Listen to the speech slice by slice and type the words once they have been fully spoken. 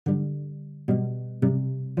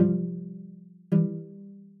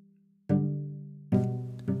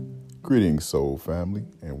Greetings, Soul Family,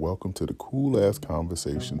 and welcome to the Cool Ass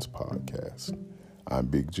Conversations podcast. I'm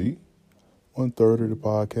Big G, one third of the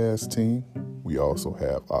podcast team. We also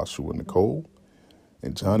have Oshua Nicole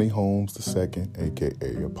and Johnny Holmes II,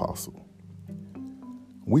 aka Apostle.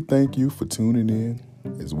 We thank you for tuning in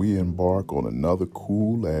as we embark on another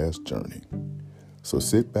cool ass journey. So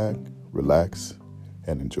sit back, relax,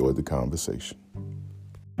 and enjoy the conversation.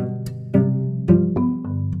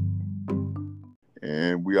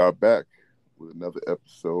 And we are back with another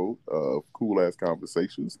episode of Cool Ass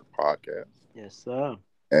Conversations, the podcast. Yes, sir.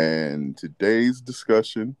 And today's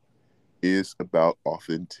discussion is about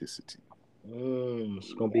authenticity.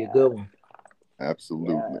 It's going to be a good one.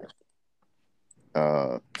 Absolutely.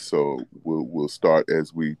 So we'll start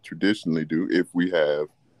as we traditionally do.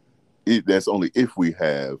 That's only if we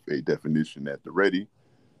have a definition at the ready,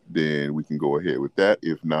 then we can go ahead with that.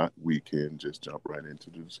 If not, we can just jump right into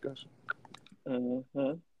the discussion.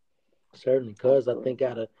 Mm-hmm. Certainly, cuz I think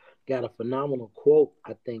got a phenomenal quote.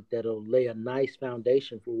 I think that'll lay a nice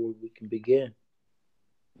foundation for where we can begin.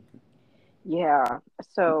 Yeah.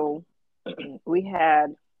 So we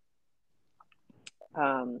had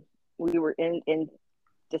we were in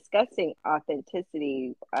discussing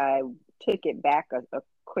authenticity. I took it back a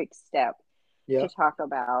quick step to talk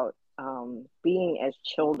about being as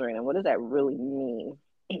children and what does that really mean?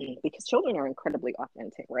 Because children are incredibly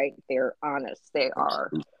authentic, right? They're honest. They are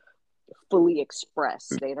fully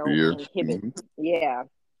expressed. They don't inhibit. Yeah.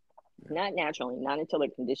 Not naturally, not until they're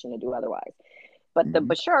conditioned to do otherwise. But the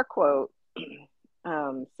Bashar quote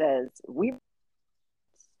says,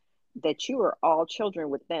 that you are all children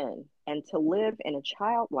within, and to live in a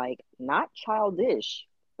childlike, not childish,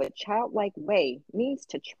 but childlike way means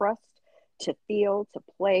to trust, to feel, to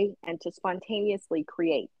play, and to spontaneously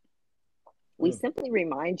create. We simply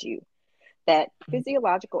remind you that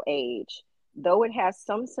physiological age, though it has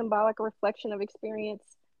some symbolic reflection of experience,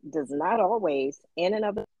 does not always, in and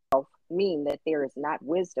of itself, mean that there is not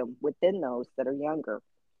wisdom within those that are younger.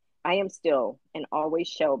 I am still and always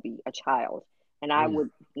shall be a child, and I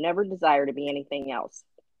would never desire to be anything else.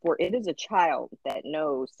 For it is a child that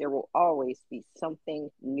knows there will always be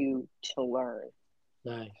something new to learn.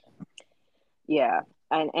 Nice. Yeah.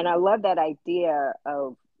 And I love that idea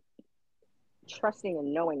of trusting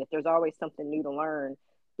and knowing that there's always something new to learn,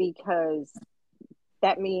 because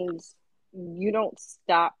that means you don't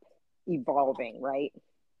stop evolving, right?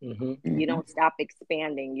 Mm-hmm. You don't stop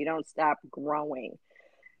expanding. You don't stop growing.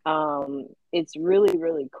 It's really,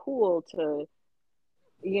 really cool to,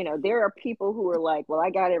 there are people who are like, well, I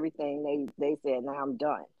got everything. They said, now I'm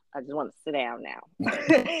done. I just want to sit down now.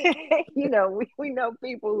 We know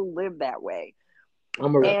people who live that way.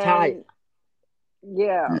 I'm a retired.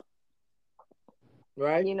 Yeah.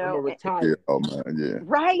 Right? I'm a retired. Yeah, oh man, yeah.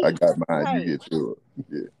 Right. I got mine, right. You get yours.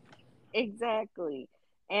 Yeah. Exactly.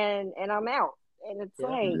 And I'm out. And it's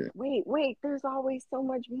wait, there's always so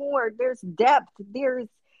much more. There's depth. There's,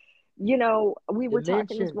 we were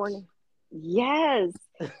talking this morning. Yes.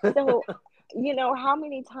 So, how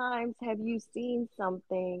many times have you seen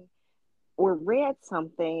something or read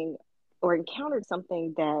something or encountered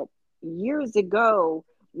something that years ago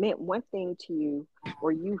meant one thing to you, or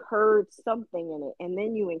you heard something in it, and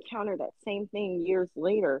then you encounter that same thing years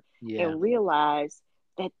later and realize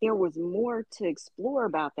that there was more to explore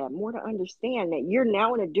about that, more to understand, that you're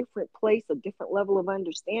now in a different place, a different level of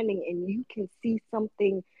understanding, and you can see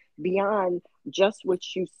something beyond just what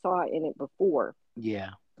you saw in it before.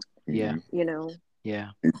 Yeah. Yeah.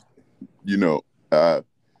 Yeah.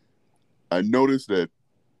 I noticed that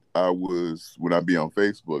when I be on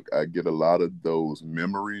Facebook, I get a lot of those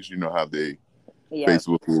memories. You know how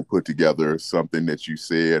Facebook will put together something that you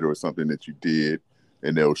said or something that you did,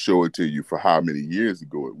 and they'll show it to you for how many years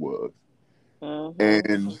ago it was.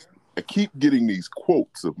 And I keep getting these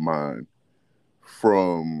quotes of mine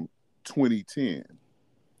from 2010.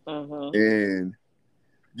 And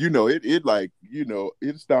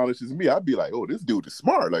it astonishes me. I'd be like, oh, this dude is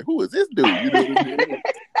smart. Like, who is this dude? You know what I mean?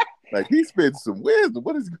 Like, he spends some wisdom.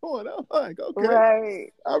 What is going on? Like, okay.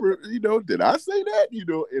 Right. Did I say that?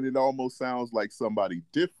 And it almost sounds like somebody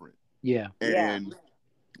different. Yeah. And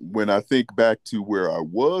when I think back to where I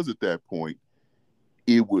was at that point,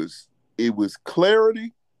 it was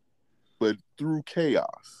clarity, but through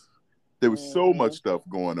chaos. There was so much stuff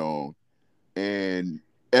going on, and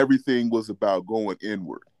everything was about going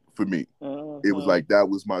inward for me. It was like that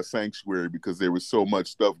was my sanctuary, because there was so much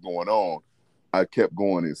stuff going on. I kept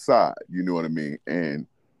going inside, you know what I mean? And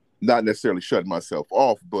not necessarily shutting myself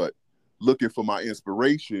off, but looking for my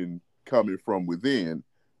inspiration coming from within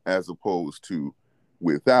as opposed to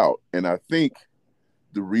without. And I think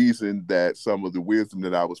the reason that some of the wisdom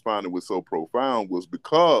that I was finding was so profound was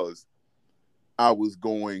because I was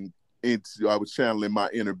channeling my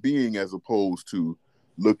inner being as opposed to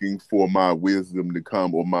looking for my wisdom to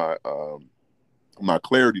come, or my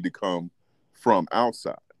clarity to come from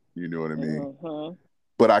outside. You know what I mean? Mm-hmm.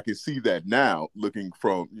 But I can see that now, looking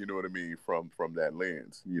from, you know what I mean, from that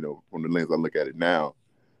lens. From the lens I look at it now,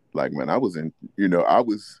 like, man, I was in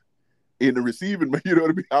the receiving, you know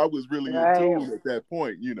what I mean? I was really in tune at that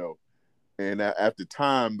point, And after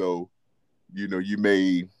time, though, you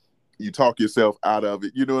talk yourself out of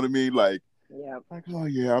it, you know what I mean? Like, oh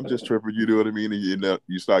yeah, I'm just tripping, you know what I mean? And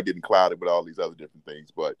you start getting clouded with all these other different things.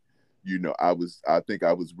 But, I think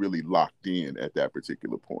I was really locked in at that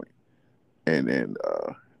particular point. And then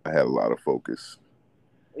I had a lot of focus.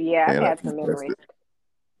 Yeah, I've had some memories.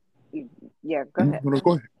 Yeah, go ahead. No,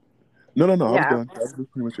 go ahead. No, I was done. That was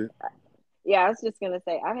pretty much it. Yeah, I was just going to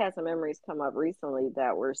say, I've had some memories come up recently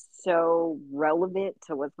that were so relevant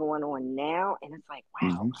to what's going on now. And it's like,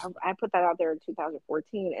 wow, I put that out there in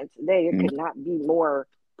 2014, and today it could not be more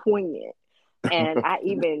poignant. And I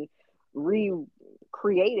even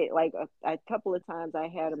recreated, like a couple of times I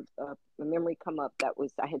had a memory come up that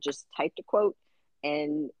was, I had just typed a quote.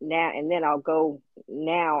 And then I'll go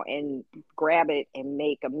now and grab it and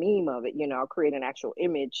make a meme of it. I'll create an actual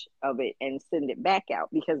image of it and send it back out,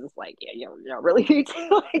 because it's like, yeah, y'all really need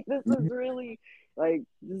to, like, this is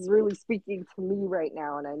really speaking to me right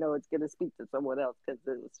now, and I know it's going to speak to someone else because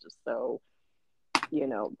it's just so,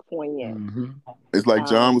 poignant. Mm-hmm. It's like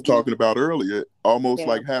John was talking about earlier, almost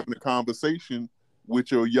like having a conversation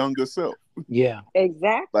with your younger self. Yeah,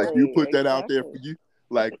 exactly. Like, you put that out there for you.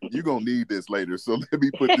 Like, you're going to need this later, so let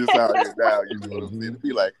me put this out here now. You know what I'm saying? To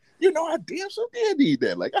be like, I damn sure did need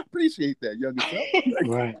that. Like, I appreciate that, younger self.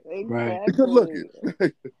 Right. Good looking.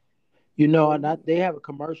 And they have a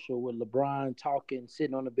commercial with LeBron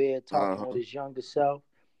sitting on the bed talking with his younger self,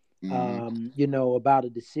 about a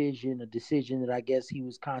decision that I guess he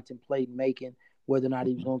was contemplating making, whether or not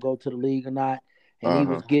he was going to go to the league or not. And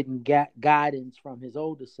he was getting guidance from his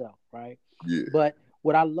older self, right? Yeah. But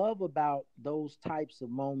what I love about those types of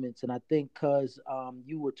moments, and I think because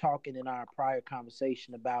you were talking in our prior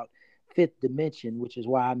conversation about fifth dimension, which is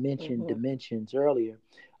why I mentioned dimensions earlier,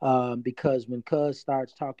 because when Cuz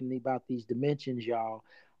starts talking to me about these dimensions, y'all,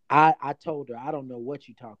 I told her, I don't know what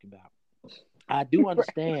you're talking about. I do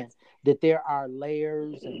understand that there are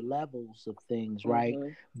layers and levels of things, right?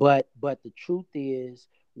 But the truth is,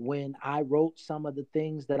 when I wrote some of the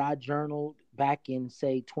things that I journaled back in,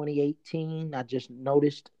 say, 2018, I just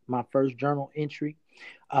noticed my first journal entry.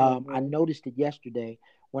 I noticed it yesterday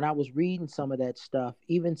when I was reading some of that stuff.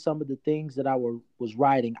 Even some of the things that I was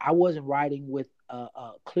writing, I wasn't writing with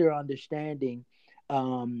a clear understanding.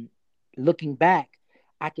 Looking back,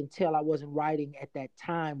 I can tell I wasn't writing at that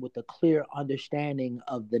time with a clear understanding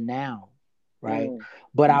of the now. Right.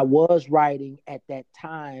 But I was writing at that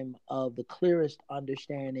time of the clearest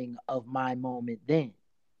understanding of my moment then.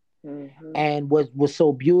 And what was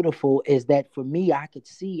so beautiful is that for me, I could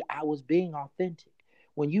see I was being authentic.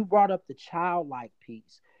 When you brought up the childlike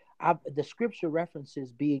piece, the scripture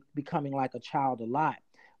references becoming like a child a lot,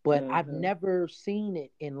 but I've never seen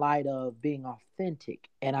it in light of being authentic.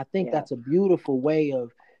 And I think that's a beautiful way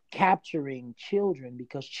of capturing children,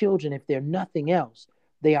 because children, if they're nothing else,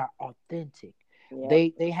 they are authentic.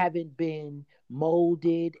 Yep. They haven't been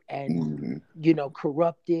molded and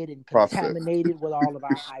corrupted and contaminated with all of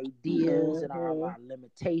our ideas and all of our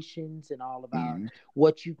limitations and all of our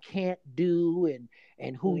what you can't do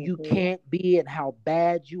and who you can't be and how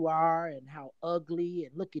bad you are and how ugly,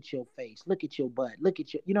 and look at your face, look at your butt, look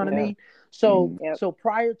at your, you know what I mean? So so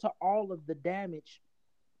prior to all of the damage,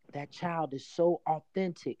 that child is so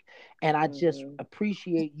authentic. And I just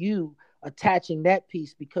appreciate you attaching that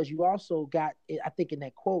piece, because you also got, I think in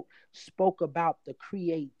that quote, spoke about the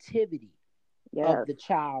creativity of the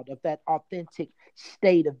child, of that authentic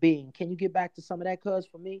state of being. Can you get back to some of that, Cuz,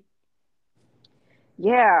 for me?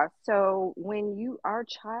 Yeah. So when you are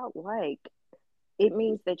childlike, it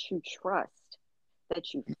means that you trust,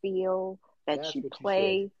 that you feel, that you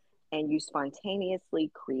play, and you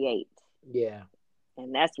spontaneously create. Yeah.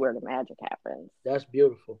 And that's where the magic happens. That's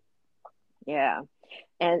beautiful. Yeah.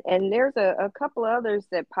 And there's a couple others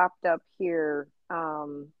that popped up here.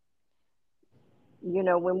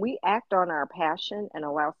 When we act on our passion and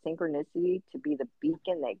allow synchronicity to be the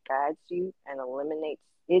beacon that guides you and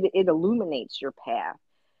it illuminates your path.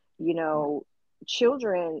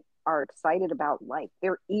 Children are excited about life.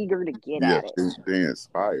 They're eager to get at it. They're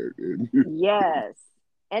inspired. Yes.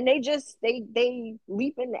 And they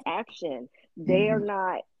leap into action. They are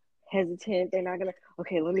not hesitant. They're not gonna,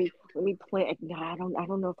 okay, let me plan. No, I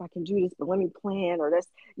don't know if I can do this, but let me plan or this.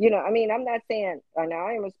 I mean, I'm not saying now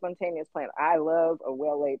I am a spontaneous planner. I love a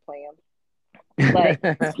well laid plan. But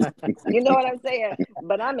you know what I'm saying?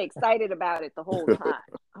 But I'm excited about it the whole time.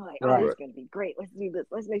 I'm like, oh, it's gonna be great. Let's do this.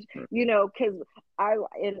 Let's make sure, because I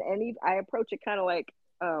approach it kind of like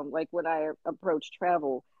when I approach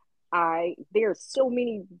travel, there's so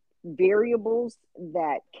many variables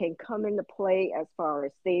that can come into play as far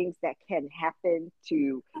as things that can happen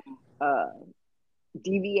to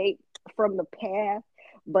deviate from the path.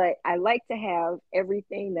 But I like to have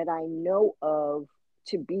everything that I know of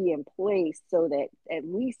to be in place so that at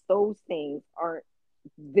least those things aren't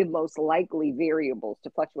the most likely variables to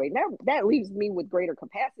fluctuate. Now that leaves me with greater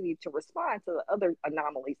capacity to respond to the other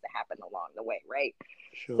anomalies that happen along the way, right?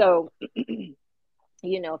 Sure. So,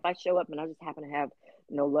 if I show up and I just happen to have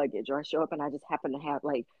no luggage, or I show up and I just happen to have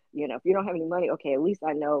if you don't have any money, okay, at least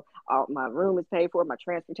I know my room is paid for, my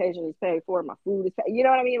transportation is paid for, my food is paid. You know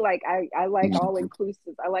what I mean? Like I like all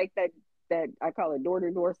inclusive. I like that I call it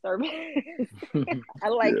door-to-door service. I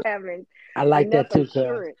like having enough that too,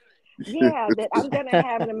 assurance. Yeah, that I'm gonna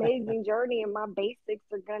have an amazing journey and my basics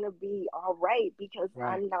are gonna be all right because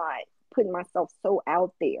I'm not putting myself so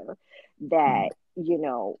out there that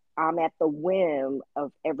I'm at the whim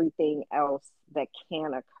of everything else that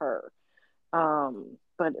can occur.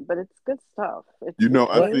 But it's good stuff. I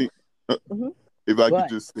think if I could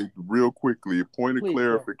just say real quickly, a point of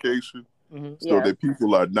clarification, so that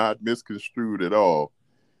people are not misconstrued at all.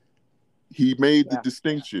 He made the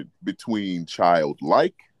distinction between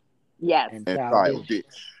childlike and childish.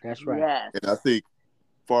 That's right. Yes. And I think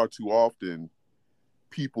far too often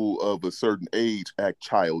people of a certain age act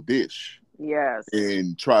childish. Yes.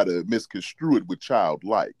 And try to misconstrue it with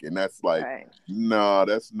childlike. And that's like, nah,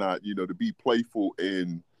 that's not, to be playful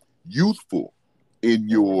and youthful in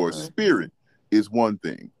your spirit is one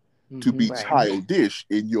thing. To be childish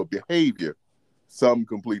in your behavior, something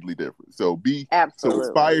completely different. So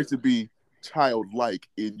aspire to be childlike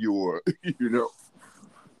in your, in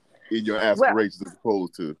your aspirations as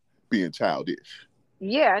opposed to being childish.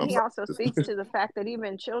 Yeah, and he also speaks to the fact that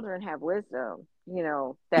even children have wisdom,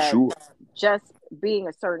 that just being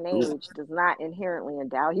a certain age does not inherently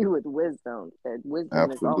endow you with wisdom. That wisdom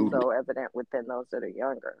is also evident within those that are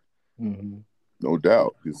younger. Mm-hmm. No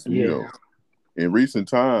doubt. In recent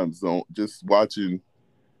times, just watching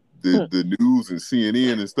the news and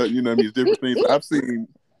CNN and stuff, different things.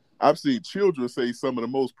 I've seen children say some of the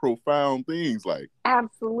most profound things, like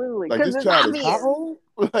absolutely, like this child is how old?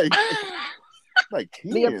 Like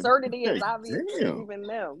 10. The absurdity is obvious to even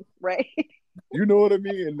them, right? You know what I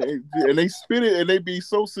mean? And they spin it and they be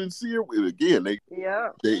so sincere with it. Again,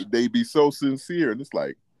 they be so sincere, and it's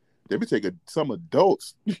like they be taking some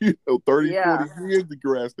adults, 30, 40 years to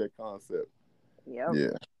grasp that concept. Yeah.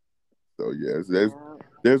 So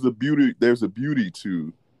there's a beauty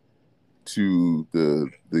to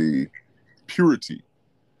the purity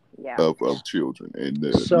of children. And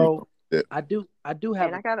I do have.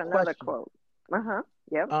 And I got another quote.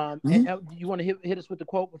 Yep. And you want to hit us with the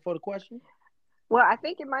quote before the question? Well, I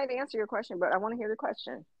think it might answer your question, but I want to hear the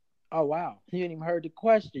question. Oh, wow. You ain't even heard the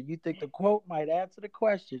question. You think the quote might answer the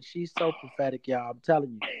question. She's so prophetic, y'all. I'm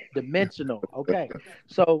telling you. Dimensional. Okay.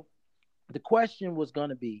 So the question was going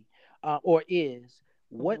to be, or is,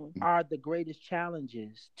 what are the greatest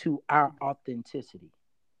challenges to our authenticity?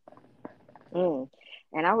 And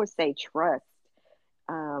I would say trust.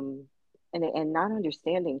 And not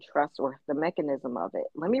understanding trust or the mechanism of it.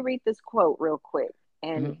 Let me read this quote real quick,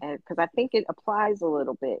 and because I think it applies a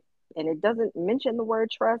little bit, and it doesn't mention the word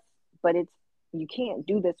trust, but you can't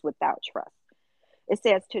do this without trust. It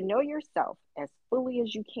says to know yourself as fully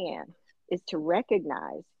as you can is to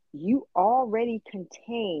recognize you already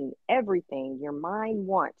contain everything your mind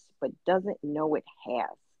wants but doesn't know it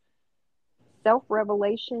has.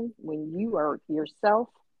 Self-revelation, when you are yourself,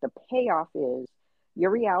 the payoff is your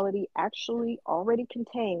reality actually already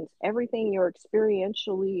contains everything your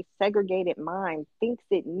experientially segregated mind thinks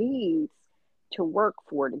it needs to work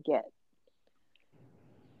for to get.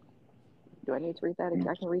 Do I need to read that again?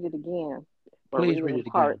 I can read it again. Please read it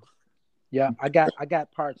again. Yeah, I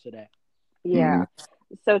got parts of that. Yeah.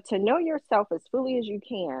 So to know yourself as fully as you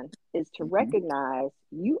can is to recognize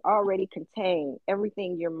you already contain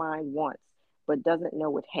everything your mind wants but doesn't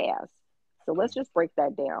know it has. So let's just break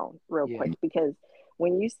that down real quick, because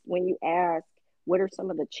when you ask what are some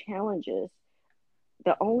of the challenges,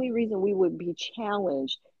 the only reason we would be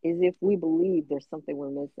challenged is if we believe there's something we're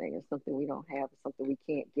missing, or something we don't have, or something we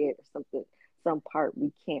can't get, or some part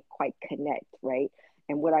we can't quite connect, right?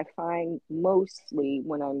 And what I find mostly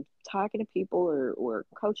when I'm talking to people or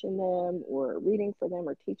coaching them or reading for them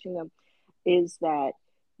or teaching them is that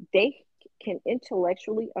they can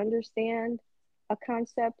intellectually understand a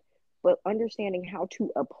concept, but understanding how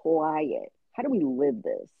to apply it, how do we live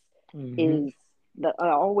this, is the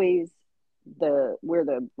always the where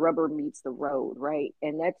the rubber meets the road, right?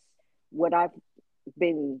 And that's what I've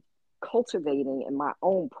been cultivating in my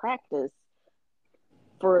own practice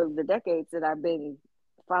for the decades that I've been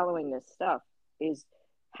following this stuff, is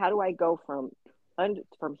how do I go from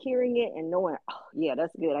hearing it and knowing, oh yeah,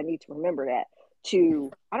 that's good, I need to remember that,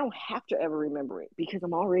 to I don't have to ever remember it because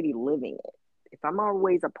I'm already living it. If I'm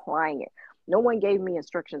always applying it. No one gave me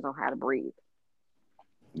instructions on how to breathe,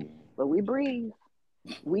 but we breathe.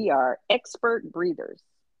 We are expert breathers,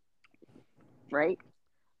 right?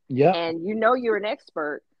 Yeah. And you know you're an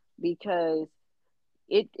expert because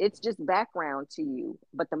it's just background to you.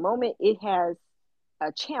 But the moment it has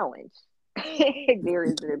a challenge, there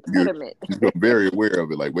is an impediment. You're very aware of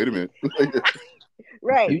it. Like, wait a minute.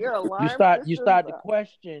 Right. You, Your you alarm start systems to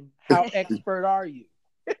question, how expert are you?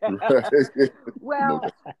 Well,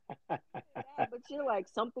 but you're like,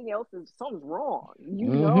 something's wrong. You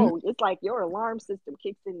know, it's like your alarm system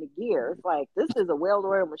kicks into gear. It's like, this is a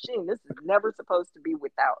well-oiled machine. This is never supposed to be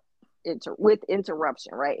with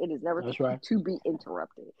interruption, right? It is never supposed to be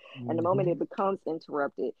interrupted. And the moment it becomes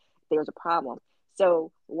interrupted, there's a problem.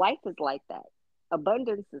 So life is like that.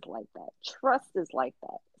 Abundance is like that. Trust is like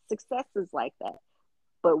that. Success is like that.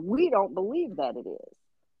 But we don't believe that it is.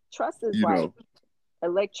 Trust is like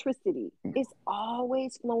electricity. It's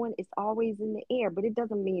always flowing. It's always in the air, but it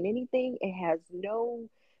doesn't mean anything. It has no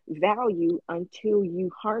value until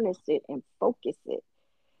you harness it and focus it.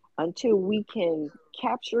 Until we can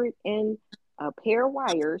capture it in a pair of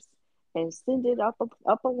wires and send it up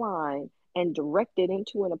a line and direct it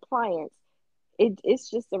into an appliance. It's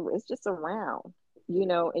just around,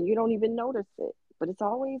 and you don't even notice it, but it's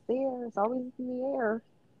always there. It's always in the air.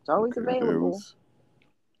 It's always available.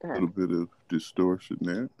 A little bit of distortion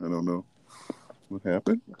there. I don't know what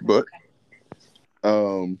happened, but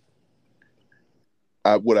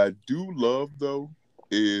what I do love though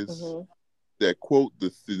is that quote,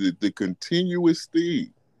 the continuous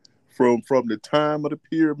theme from the time of the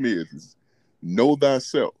pyramids, know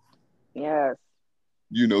thyself. Yes.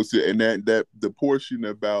 So, and that the portion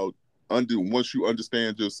about once you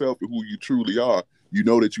understand yourself and who you truly are, you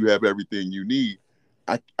know that you have everything you need.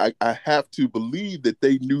 I have to believe that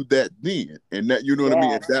they knew that then, and that what I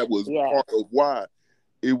mean. And that was part of why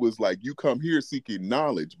it was like, you come here seeking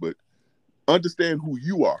knowledge, but understand who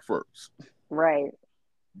you are first. Right.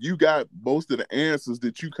 You got most of the answers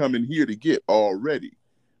that you come in here to get already,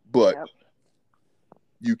 but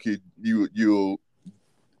you'll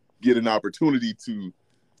get an opportunity to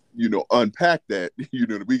unpack that.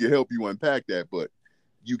 We can help you unpack that, but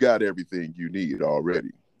you got everything you need already.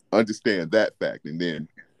 Understand that fact, and then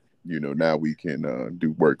now we can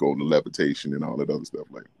do work on the levitation and all that other stuff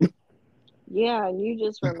like. Yeah, and you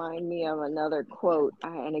just remind me of another quote.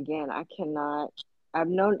 And again, I cannot. I've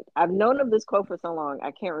known of this quote for so long,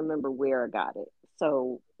 I can't remember where I got it.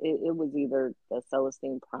 So it was either the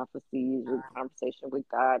Celestine Prophecies or Conversation with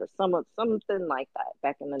God or something like that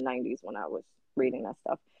back in the 90s when I was reading that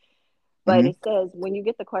stuff. But it says, when you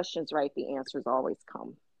get the questions right, the answers always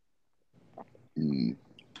come.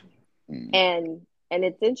 And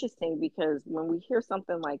it's interesting because when we hear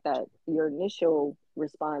something like that, your initial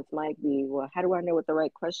response might be, well, how do I know what the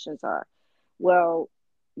right questions are? Well,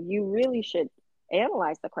 you really should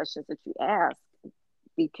analyze the questions that you ask,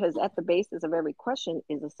 because at the basis of every question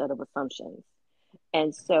is a set of assumptions.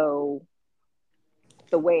 And so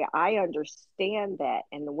the way I understand that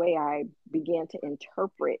and the way I began to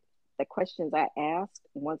interpret the questions I asked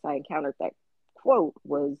once I encountered that quote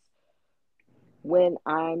was, when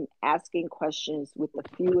I'm asking questions with the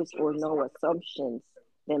fewest or no assumptions,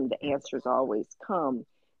 then the answers always come,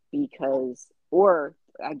 or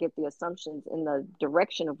I get the assumptions in the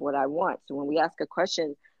direction of what I want. So when we ask a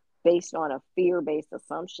question based on a fear-based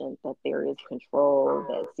assumption that there is control,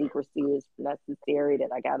 that secrecy is necessary, that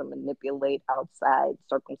I got to manipulate outside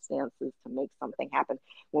circumstances to make something happen.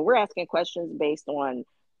 When we're asking questions based on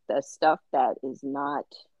the stuff that is not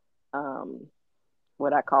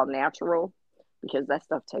what I call natural, because that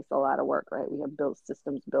stuff takes a lot of work, right? We have built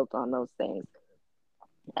systems built on those things.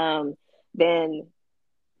 Then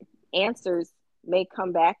answers may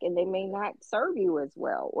come back and they may not serve you as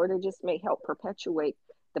well, or they just may help perpetuate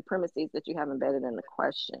the premises that you have embedded in the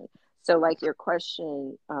question. So like your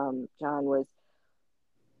question, John, was,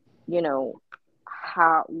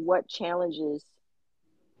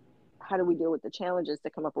 how do we deal with the challenges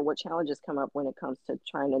that come up, or what challenges come up when it comes to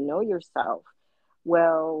trying to know yourself?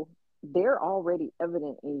 Well, they're already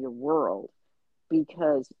evident in your world,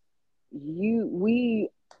 because we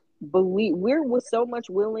believe we're so much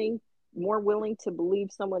more willing to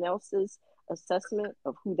believe someone else's assessment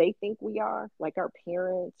of who they think we are, like our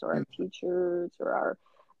parents or our teachers or our,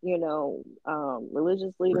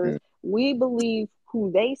 religious leaders. We believe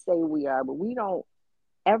who they say we are, but we don't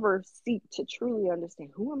ever seek to truly understand,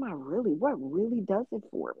 who am I really? What really does it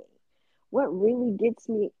for me? What really gets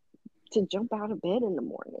me to jump out of bed in the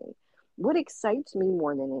morning? What excites me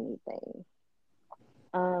more than anything?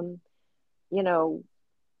 You know,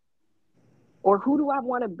 or who do I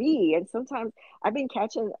want to be? And sometimes I've been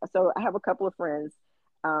catching, so I have a couple of friends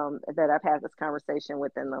that I've had this conversation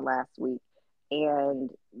with in the last week, and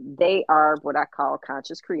they are what I call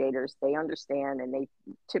conscious creators. They understand, and they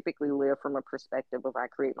typically live from a perspective of, I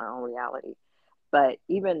create my own reality. But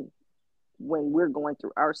even when we're going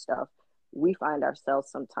through our stuff, we find ourselves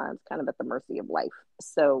sometimes kind of at the mercy of life.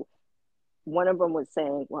 So one of them was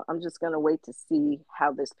saying, well, I'm just going to wait to see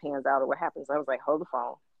how this pans out or what happens. I was like, hold the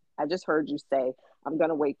phone. I just heard you say, I'm going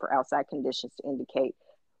to wait for outside conditions to indicate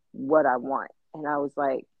what I want. And I was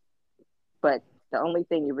like, but the only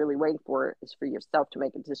thing you're really waiting for is for yourself to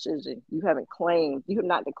make a decision. You have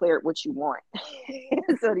not declared what you want.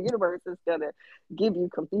 So the universe is going to give you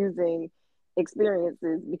confusing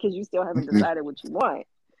experiences because you still haven't decided what you want.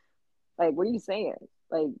 Like, what are you saying?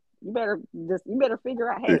 Like, you better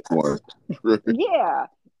figure out, hey, yeah.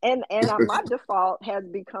 And my default has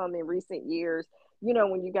become in recent years,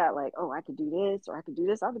 when you got like, oh, I could do this or I could do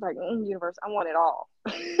this, I'll be like, universe, I want it all.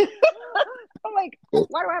 I'm like,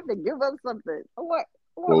 why do I have to give up something? I want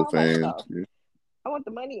all that stuff. Yeah. I want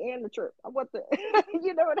the money and the trip. I want the,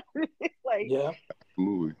 you know what I mean? Like, yeah,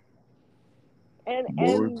 absolutely. And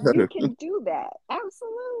you can do that.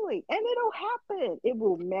 Absolutely. And it'll happen. It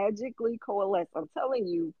will magically coalesce. I'm telling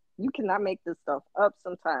you, you cannot make this stuff up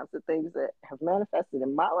sometimes, the things that have manifested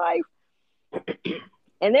in my life.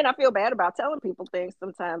 And then I feel bad about telling people things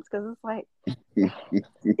sometimes because it's like,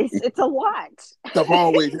 it's a lot. Stuff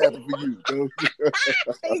always happens for you.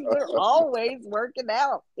 Things are always working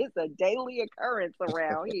out. It's a daily occurrence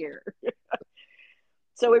around here.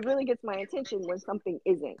 So it really gets my attention when something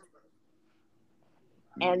isn't.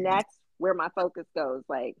 And that's where my focus goes.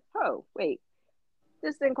 Like, oh, wait,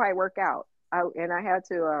 this didn't quite work out. And I had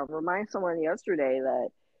to remind someone yesterday that,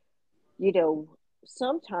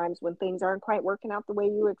 sometimes when things aren't quite working out the way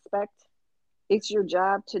you expect, it's your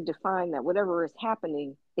job to define that whatever is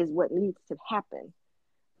happening is what needs to happen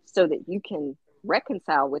so that you can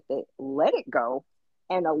reconcile with it, let it go,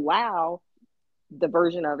 and allow the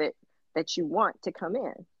version of it that you want to come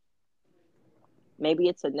in. Maybe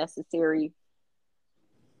it's a necessary,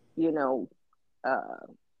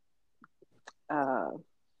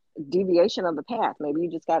 deviation of the path. Maybe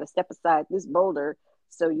you just got to step aside this boulder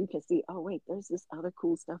so you can see, oh wait, there's this other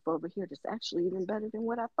cool stuff over here that's actually even better than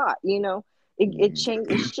what I thought. It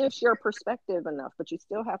shifts your perspective enough, but you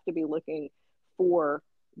still have to be looking for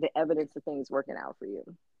the evidence of things working out for you.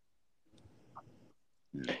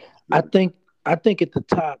 I think at the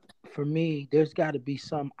top for me, there's got to be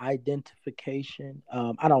some identification.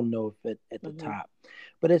 I don't know if at the top,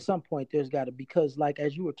 but at some point there's got to, because like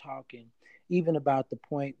as you were talking, even about the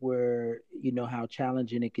point where, how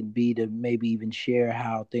challenging it can be to maybe even share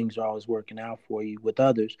how things are always working out for you with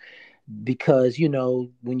others. Because,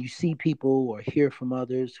 when you see people or hear from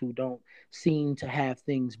others who don't seem to have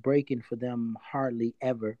things breaking for them hardly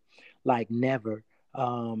ever, like never,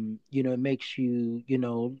 it makes you,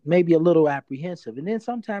 maybe a little apprehensive. And then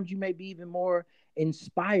sometimes you may be even more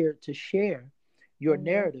inspired to share your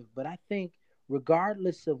narrative. But I think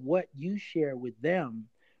regardless of what you share with them,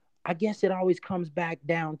 I guess it always comes back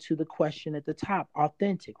down to the question at the top,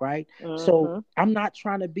 authentic, right? So I'm not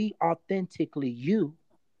trying to be authentically you,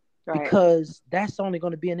 right, because that's only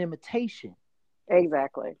going to be an imitation.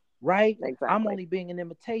 Exactly. Right? Exactly. I'm only being an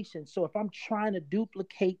imitation. So if I'm trying to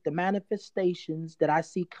duplicate the manifestations that I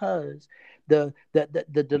see, cuz the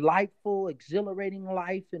delightful, exhilarating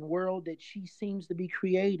life and world that she seems to be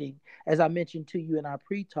creating, as I mentioned to you in our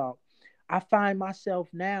pre-talk, I find myself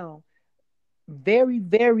now very,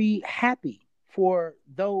 very happy for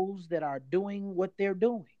those that are doing what they're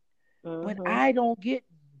doing. But I don't get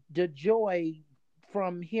the joy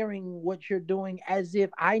from hearing what you're doing as if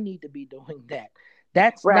I need to be doing that.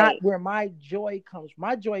 That's not Right. where my joy comes from.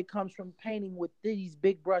 My joy comes from painting with these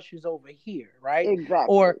big brushes over here, right?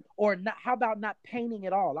 Exactly. Or not, how about not painting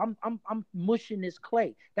at all? I'm mushing this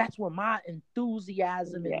clay. That's where my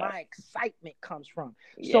enthusiasm and Yes. my excitement comes from.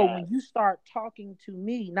 So Yes. when you start talking to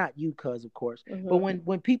me, not you, cuz of course, but Mm-hmm.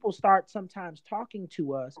 when people start sometimes talking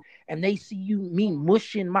to us and they see me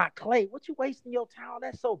mushing my clay, what you wasting your time?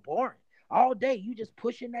 That's so boring. All day you just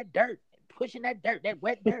pushing that dirt, that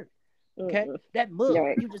wet dirt. Okay, Mm-hmm. that mud.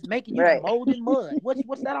 Right. You just Right. molding mud.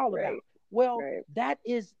 What's that all about? Right. Well, Right. that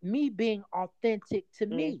is me being authentic to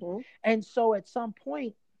me. Mm-hmm. And so at some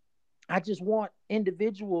point, I just want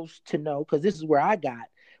individuals to know, because this is where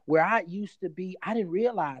I used to be. I didn't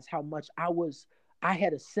realize how much I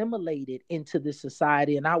had assimilated into this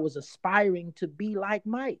society, and I was aspiring to be like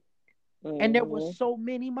Mike. And there were Mm-hmm. so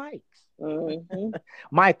many Mikes. Mm-hmm.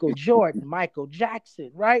 Michael Jordan, Michael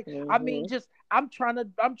Jackson, right? I mean, Mm-hmm. just I'm trying to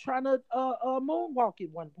moonwalk at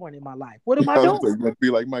one point in my life. What am I I was doing? like, you want to be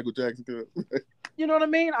like Michael Jackson? You know what I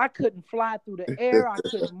mean? I couldn't fly through the air. I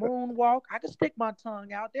couldn't moonwalk. I could stick my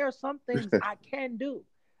tongue out. There are some things I can do.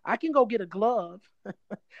 I can go get a glove.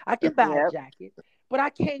 I can buy a Yep. jacket, but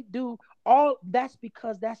I can't do all. That's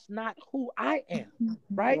because that's not who I am,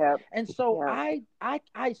 right? Yep. And so Yep.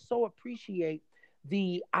 I so appreciate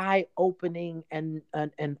the eye opening and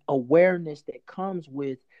awareness that comes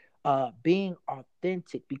with being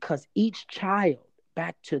authentic, because each child,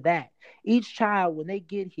 back to that, each child when they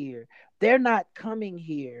get here, they're not coming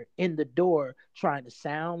here in the door trying to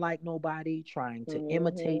sound like nobody, trying to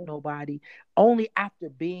imitate Mm-hmm. nobody. Only after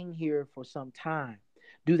being here for some time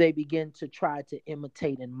do they begin to try to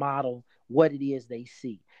imitate and model what it is they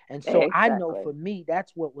see. And so I know Exactly. for me,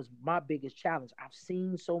 that's what was my biggest challenge. I've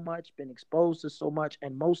seen so much, been exposed to so much,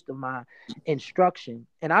 and most of my instruction,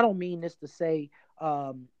 and I don't mean this to say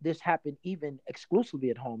this happened even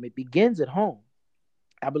exclusively at home, it begins at home.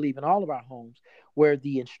 I believe in all of our homes where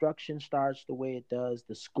the instruction starts the way it does,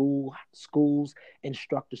 the schools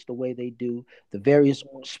instruct us the way they do, the various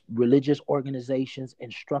Mm-hmm. religious organizations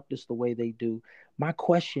instruct us the way they do. My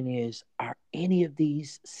question is, are any of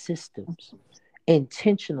these systems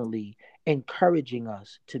intentionally encouraging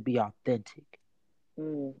us to be authentic?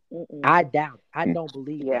 Mm-mm. I doubt it. I don't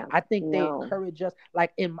believe that. Yeah. I think they No. encourage us,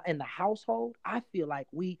 like in the household. I feel like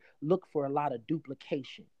we look for a lot of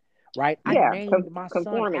duplication, right? I Yeah. named my son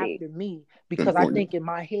Conformity. after me because I Conformity. think in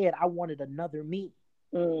my head I wanted another me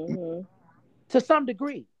Mm-hmm. to some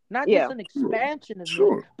degree, not just Yeah. an Sure. expansion of me,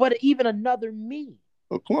 Sure. but even another me,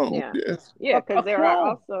 A clone. Yeah. Yes. Yeah. a Because clone. there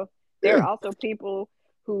Yeah. are also people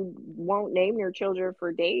who won't name their children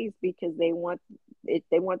for days because they want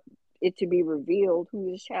it to be revealed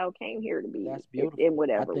who this child came here to be That's beautiful. in I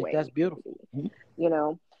whatever think way that's it may beautiful. be. You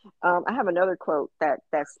know, I have another quote that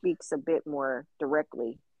speaks a bit more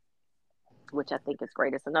directly, which I think is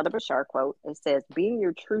great. It's another Bashar quote. It says, "Being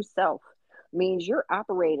your true self means you're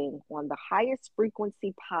operating on the highest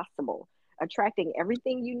frequency possible, attracting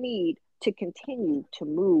everything you need to continue to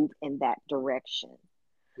move in that direction."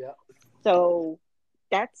 Yeah. So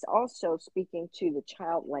that's also speaking to the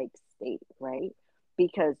childlike state, right?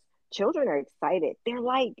 Because children are excited.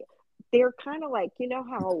 They're kind of like, you know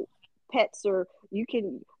how pets are,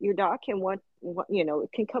 your dog can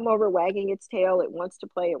it can come over wagging its tail. It wants to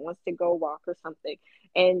play, it wants to go walk or something.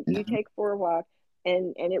 And you Mhm. take for a walk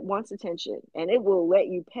and it wants attention and it will let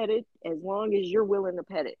you pet it as long as you're willing to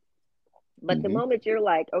pet it. But the Mhm. moment you're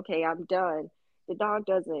like, okay, I'm done, the dog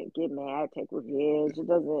doesn't get mad, take revenge. It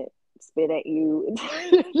doesn't spit at you.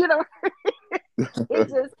 you know, it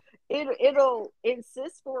just it'll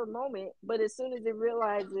insist for a moment, but as soon as it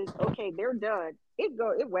realizes, okay, they're done, it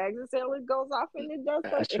wags its tail, it goes off and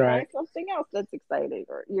That's it right. finds something else that's exciting,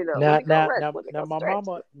 or let Now, me go now, rest, now, let me now, go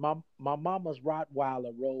stretch. my mama's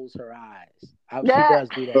Rottweiler rolls her eyes. She Yeah, does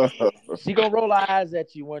do that. She gonna roll her eyes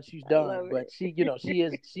at you once she's I done, love but it.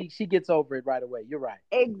 she gets over it right away. You're right.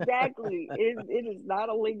 Exactly. It is not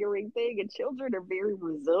a lingering thing, and children are very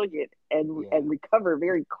resilient Yeah, and recover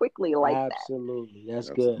very quickly like that. absolutely. That's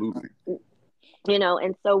good. Absolutely.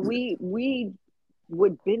 And so we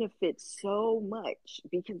would benefit so much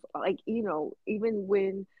because, like, even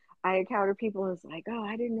when I encounter people, it's like, oh,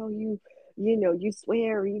 I didn't know you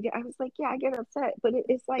swear, I was like, yeah, I get upset, but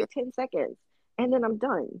it's like 10 seconds and then I'm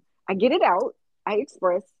done. I get it out, I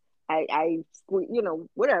express,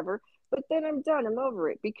 whatever, but then I'm done, I'm over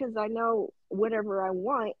it, because I know whatever I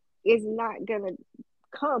want is not gonna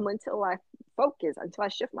come until I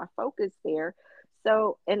shift my focus there.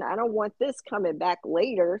 So, and I don't want this coming back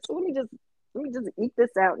later. So let me just eat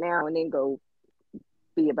this out now and then go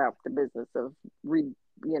be about the business of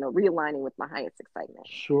realigning with my highest excitement.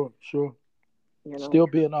 Sure, sure. You know, Still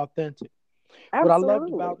being authentic. What I loved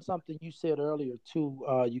Absolutely. about something you said earlier too,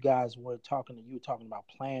 you were talking about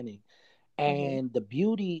planning, Mm-hmm. and the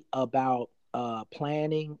beauty about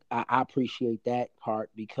planning. I appreciate that part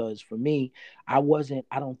because for me, I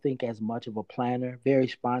don't think as much of a planner, very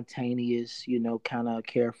spontaneous, kind of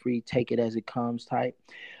carefree, take it as it comes type.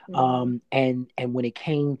 Mm-hmm. And when it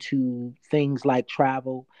came to things like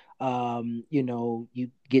travel, you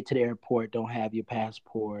get to the airport, don't have your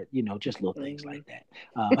passport, just little things Mm-hmm. like that.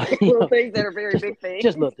 Little things that are very Just big things.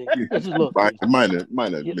 just little things, just little things.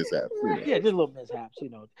 Minor Yeah, mishaps. yeah, just little mishaps,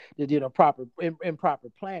 proper improper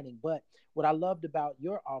planning. But what I loved about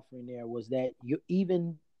your offering there was that you,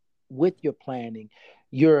 even with your planning,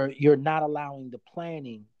 you're not allowing the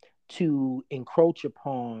planning to encroach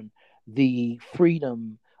upon the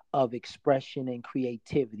freedom of expression and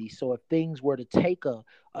creativity. So if things were to take a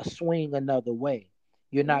swing another way,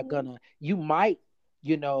 you're not Mm-hmm. gonna you might,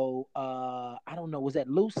 I don't know, was that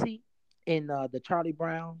Lucy in the Charlie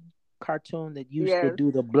Brown cartoon that used to Yes.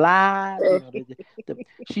 do the blah,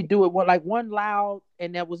 she do it one loud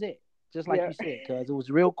and that was it. Just like Yeah. you said, cuz it was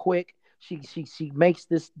real quick. She makes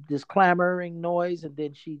this clamoring noise and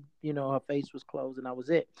then her face was closed and that was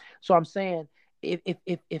it. So I'm saying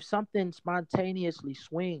if something spontaneously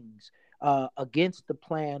swings against the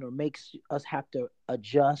plan or makes us have to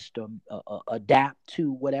adjust or adapt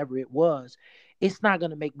to whatever it was, it's not going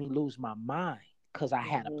to make me lose my mind because I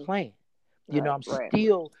had a Mm-hmm. plan. Right. I'm Right.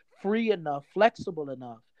 still free enough, flexible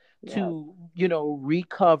enough Yes. to,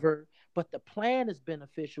 recover. But the plan is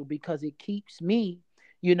beneficial because it keeps me,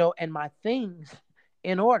 and my things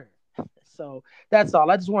in order. So that's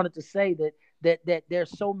all. I just wanted to say that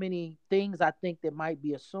there's so many things I think that might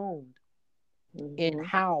be assumed in Mm-hmm.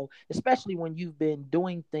 how, especially when you've been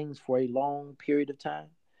doing things for a long period of time.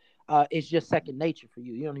 It's just second nature for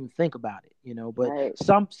you. You don't even think about it, But Right.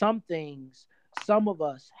 some things, some of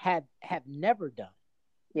us have never done,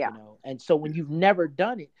 Yeah. And so when you've never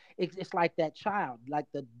done it, it's like that child, like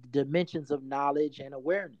the dimensions of knowledge and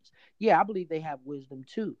awareness. Yeah, I believe they have wisdom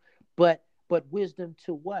too, but wisdom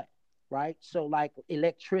to what? Right. So like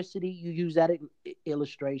electricity, you use that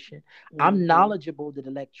illustration. I'm Mm-hmm. knowledgeable that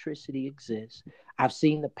electricity exists. I've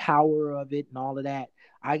seen the power of it and all of that.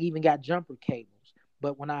 I even got jumper cables.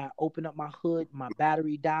 But when I opened up my hood, my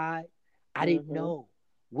battery died. I didn't Mm-hmm. know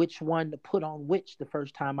which one to put on which the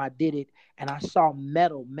first time I did it, and I saw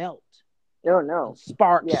metal melt Oh and no.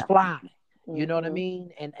 sparks Yeah. fly. You know what I Mm-hmm.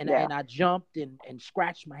 mean? Yeah. And I jumped and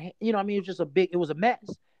scratched my hand. You know what I mean? It was a mess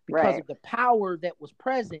because Right. of the power that was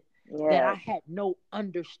present that I Yes. had no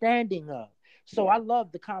understanding of. So Yeah. I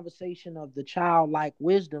love the conversation of the childlike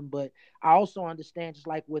wisdom, but I also understand, just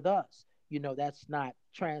like with us, that's not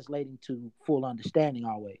translating to full understanding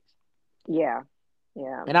always. Yeah.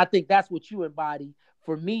 Yeah. And I think that's what you embody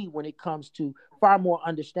for me when it comes to far more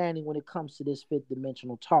understanding when it comes to this fifth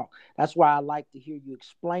dimensional talk. That's why I like to hear you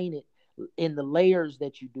explain it in the layers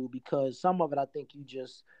that you do, because some of it I think you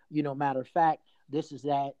just, matter of fact, this is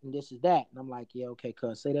that and this is that. And I'm like, yeah, okay,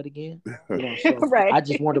 cuz say that again. So Right. I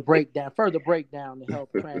just want to further break down to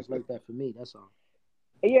help translate that for me. That's all.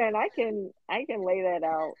 Yeah, and I can lay that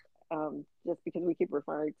out just because we keep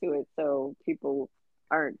referring to it so people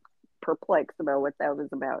aren't perplexed about what that was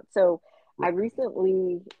about. So I Right.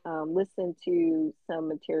 recently listened to some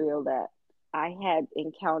material that I had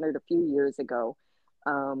encountered a few years ago.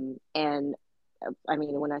 And I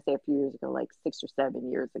mean, when I say a few years ago, like 6 or 7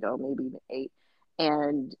 years ago, maybe even eight.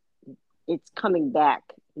 And it's coming back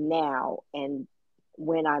now. And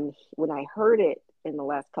when I heard it in the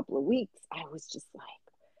last couple of weeks, I was just like,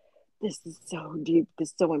 this is so deep. This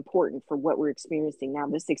is so important for what we're experiencing now.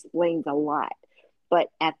 This explains a lot. But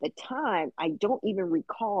at the time, I don't even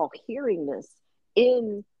recall hearing this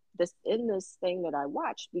in this thing that I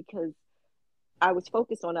watched because I was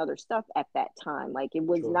focused on other stuff at that time. Like it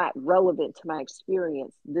was Sure. not relevant to my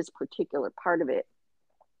experience, this particular part of it.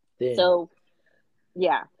 Then. So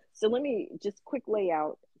yeah. So let me just quick lay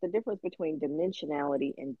out the difference between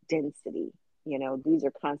dimensionality and density. These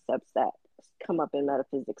are concepts that come up in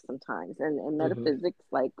metaphysics sometimes. And in Hmm. metaphysics,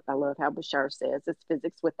 like I love how Bashar says, it's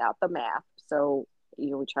physics without the math. So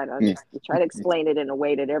Mm, we try to explain it in a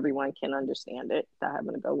way that everyone can understand it without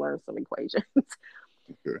having to go learn some equations.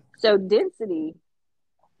 okay. So density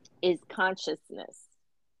is consciousness.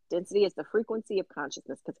 Density is the frequency of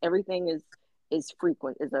consciousness because everything is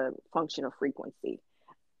frequent, is a function of frequency.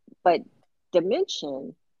 But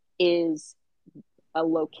dimension is a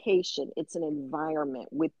location, it's an environment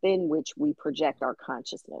within which we project our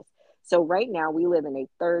consciousness. So, right now, we live in a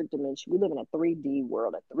third dimension. We live in a 3D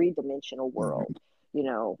world, a three-dimensional world.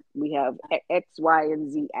 Mhm. We have X, Y, and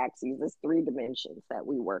Z axes, there's three dimensions that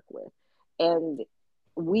we work with. And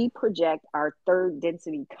we project our third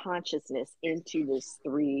density consciousness into this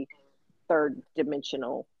third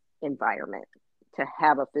dimensional environment to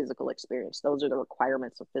have a physical experience. Those are the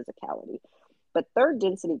requirements of physicality. But third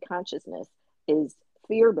density consciousness is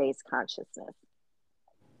fear-based consciousness.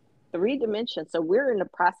 3 dimensions. So we're in the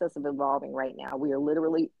process of evolving right now. We are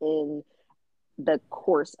literally in the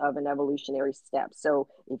course of an evolutionary step. So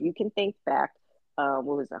if you can think back, what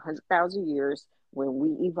was it, 100,000 years when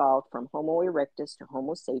we evolved from Homo erectus to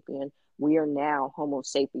Homo sapien, we are now Homo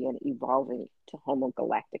sapien evolving to Homo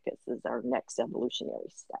galacticus is our next evolutionary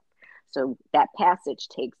step. So that passage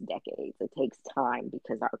takes decades. It takes time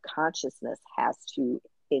because our consciousness has to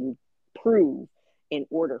improve in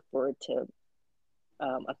order for it to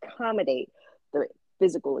accommodate the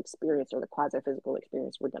physical experience or the quasi-physical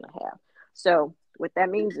experience we're going to have. So what that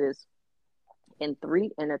means is in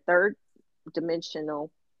a third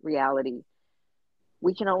dimensional reality,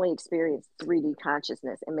 we can only experience 3D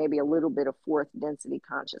consciousness and maybe a little bit of fourth density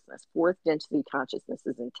consciousness. Fourth density consciousness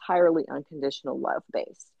is entirely unconditional love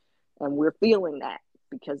based. And we're feeling that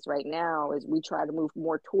because right now, as we try to move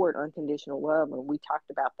more toward unconditional love, and we talked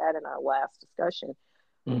about that in our last discussion,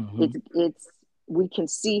 we can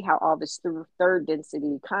see how all this third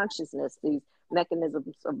density consciousness, these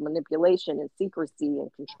mechanisms of manipulation and secrecy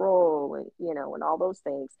and control and, and all those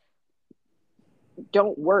things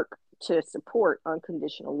don't work to support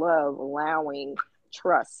unconditional love, allowing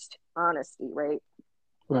trust, honesty, right?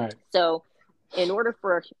 Right. So in order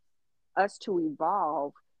for us to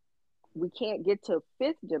evolve, we can't get to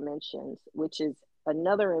fifth dimensions, which is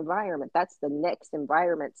another environment. That's the next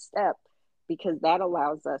environment step, because that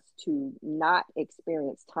allows us to not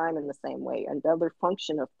experience time in the same way. Another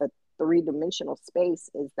function of the 3-dimensional space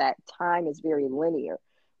is that time is very linear.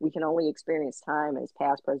 We can only experience time as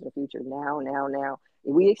past, present, future, now.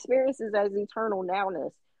 We experience it as eternal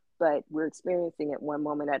nowness, but we're experiencing it one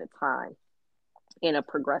moment at a time in a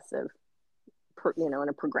progressive, in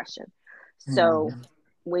a progression. So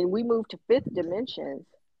when we move to fifth dimensions,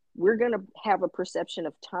 we're going to have a perception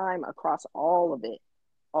of time across all of it,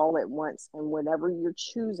 all at once. And whatever you're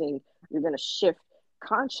choosing, you're going to shift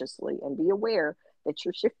consciously and be aware that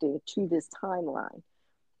you're shifting to this timeline.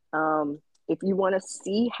 If you want to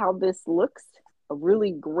see how this looks, a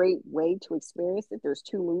really great way to experience it, there's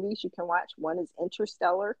 2 movies you can watch. One is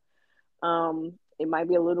Interstellar. It might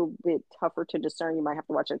be a little bit tougher to discern. You might have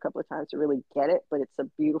to watch it a couple of times to really get it, but it's a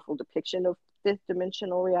beautiful depiction of fifth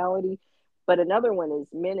dimensional reality. But another one is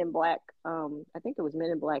Men in Black. I think it was Men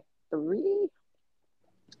in Black 3.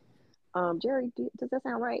 Jerry, does that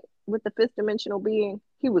sound right? With the fifth dimensional being,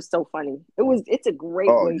 he was so funny. It's a great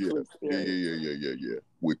way to experience. Yeah.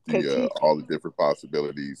 With the all the different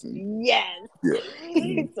possibilities and yes.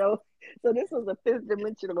 So this was a fifth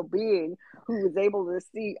dimensional being who was able to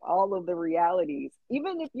see all of the realities.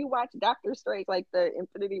 Even if you watch Doctor Strange, like the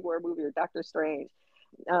Infinity War movie or Doctor Strange,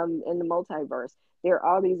 in the multiverse, there are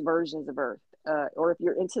all these versions of Earth. Or if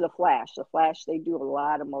you're into the Flash, they do a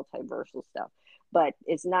lot of multiversal stuff, but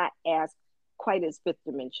it's not quite as fifth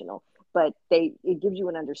dimensional. But it gives you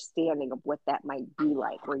an understanding of what that might be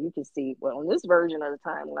like, where you can see, well, on this version of the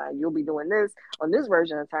timeline, you'll be doing this. On this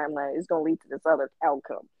version of the timeline, it's going to lead to this other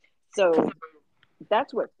outcome. So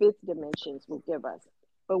that's what fifth dimensions will give us.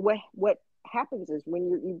 But what happens is when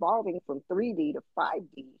you're evolving from 3D to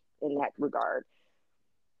 5D in that regard,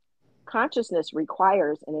 consciousness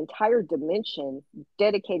requires an entire dimension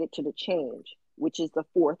dedicated to the change, which is the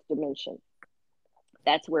fourth dimension.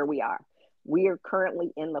 That's where we are. We are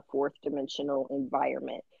currently in the fourth dimensional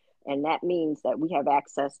environment. And that means that we have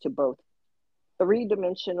access to both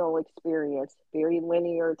 3-dimensional experience, very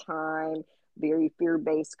linear time, very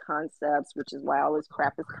fear-based concepts, which is why all this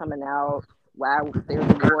crap is coming out. Wow, there's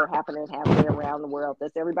a war happening halfway around the world.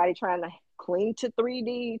 That's everybody trying to cling to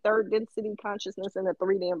 3D, third density consciousness in a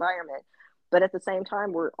 3D environment. But at the same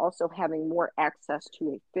time, we're also having more access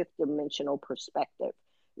to a fifth dimensional perspective,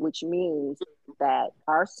 which means that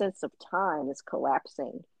our sense of time is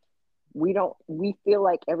collapsing. We feel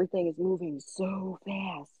like everything is moving so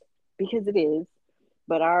fast, because it is,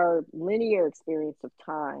 but our linear experience of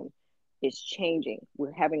time is changing.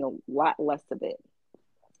 We're having a lot less of it.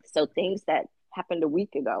 So things that happened a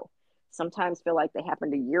week ago sometimes feel like they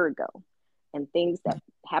happened a year ago. And things that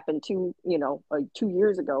happened 2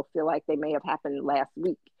 years ago feel like they may have happened last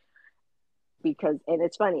week. And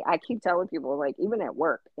it's funny, I keep telling people, like, even at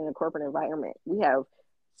work, in a corporate environment, we have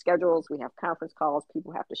schedules, we have conference calls,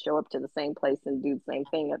 people have to show up to the same place and do the same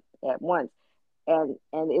thing at once. And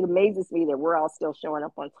it amazes me that we're all still showing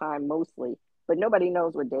up on time mostly, but nobody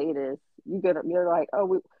knows what day it is. You're like,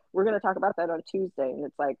 oh, we're going to talk about that on Tuesday. And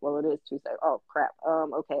it's like, well, it is Tuesday. Oh, crap.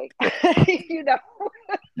 Okay.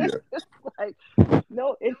 Yeah. Like,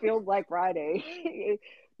 no, it feels like Friday.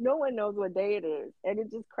 No one knows what day it is. And it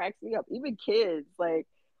just cracks me up. Even kids, like,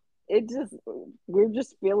 it just, we're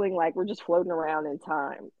just feeling like we're just floating around in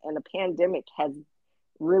time. And the pandemic has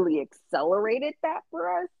really accelerated that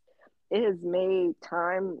for us. It has made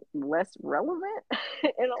time less relevant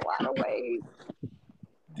in a lot of ways.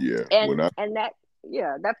 Yeah. And that,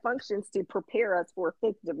 yeah, that functions to prepare us for a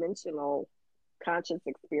fifth dimensional conscious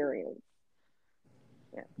experience.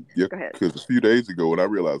 Yeah, go ahead. because a few days ago when I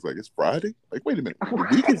realized, like, it's Friday, like, wait a minute, the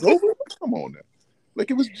week is over? Come on now.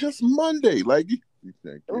 Like, it was just Monday. Like, you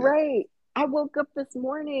think, yeah. Right. I woke up this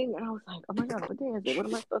morning and I was like, oh my God, what day is it? What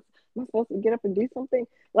am I supposed to get up and do something?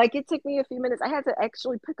 Like, it took me a few minutes. I had to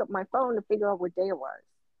actually pick up my phone to figure out what day it was.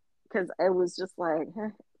 Because I was just like,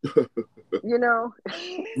 you know?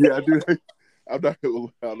 Yeah, I do that. I'm not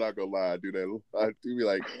gonna lie, I do that. I do be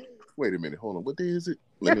like, wait a minute, hold on, what day is it?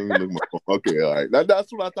 Let me look at my phone. Okay, all right.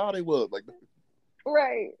 That's what I thought it was. Like,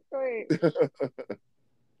 right.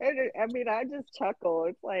 And I mean, I just chuckle.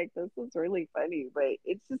 It's like, this is really funny, but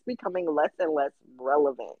it's just becoming less and less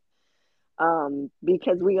relevant.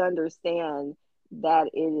 Because we understand that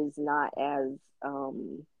it is not as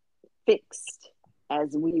fixed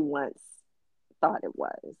as we once thought it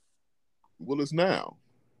was. Well, it's now.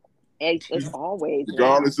 It's always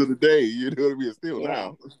regardless now. of the day. You know what I mean? It's still Yeah.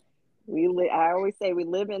 now. I always say we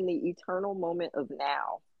live in the eternal moment of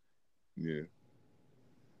now. Yeah,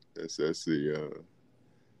 that's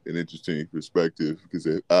an interesting perspective, because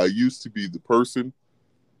I used to be the person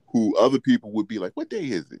who other people would be like, "What day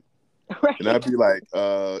is it?" Right. And I'd be like,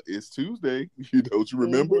 "It's Tuesday." Don't you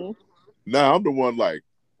remember? Mm-hmm. Now I'm the one like,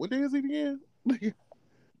 "What day is it again?"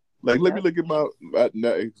 Like, let me look at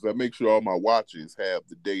because I make sure all my watches have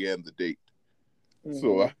the day and the date. Mm-hmm.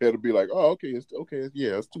 So I had to be like, "Oh, okay, it's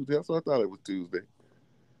Tuesday." So I thought it was Tuesday.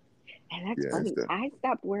 And that's funny. I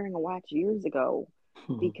stopped wearing a watch years ago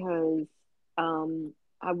because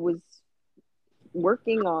I was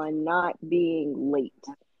working on not being late.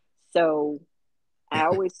 So I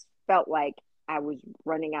always felt like I was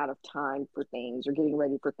running out of time for things, or getting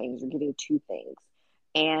ready for things, or getting to things.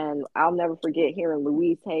 And I'll never forget hearing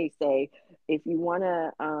Louise Hay say, if you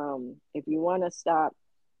wanna stop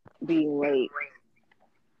being late,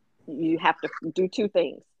 you have to do two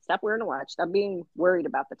things. Stop wearing a watch, stop being worried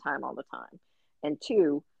about the time all the time. And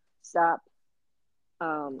two, stop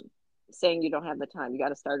saying you don't have the time. You got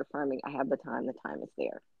to start affirming, I have the time is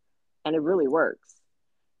there. And it really works.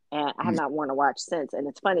 And I have not worn a watch since. And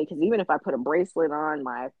it's funny because even if I put a bracelet on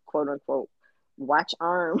my quote unquote watch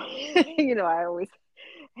arm, I always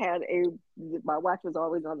had my watch was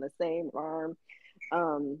always on the same arm.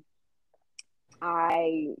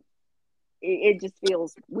 It just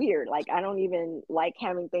feels weird. Like, I don't even like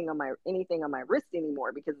having anything on my wrist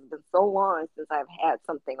anymore, because it's been so long since I've had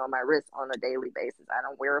something on my wrist on a daily basis. I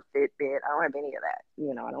don't wear a Fitbit. I don't have any of that.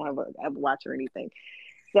 I don't have a watch or anything.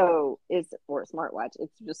 So or a smartwatch.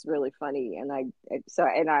 It's just really funny. And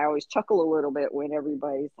I always chuckle a little bit when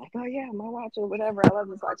everybody's like, oh yeah, my watch or whatever. I love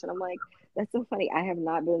this watch. And I'm like, that's so funny. I have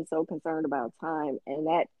not been so concerned about time. And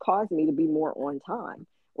that caused me to be more on time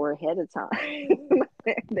or ahead of time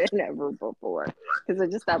than ever before, because I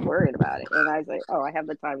just stopped worrying about it. And I was like, oh, I have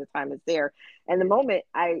the time is there. And the moment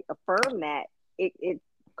I affirm that, it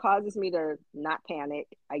causes me to not panic.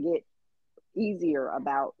 I get easier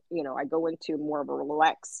about, I go into more of a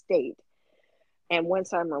relaxed state. And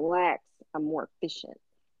once I'm relaxed, I'm more efficient.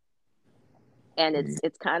 And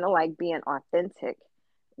it's kind of like being authentic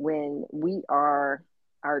when we are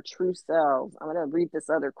our true selves. I'm going to read this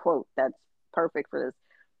other quote that's perfect for this.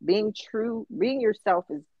 Being yourself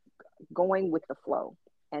is going with the flow,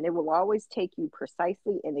 and it will always take you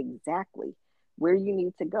precisely and exactly where you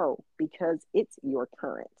need to go, because it's your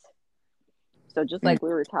current. So just like we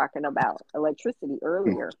were talking about electricity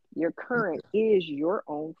earlier, your current is your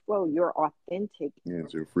own flow, your authentic. Yeah,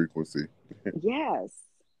 it's your frequency. Yes.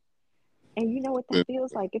 And you know what that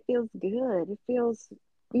feels like? It feels good. It feels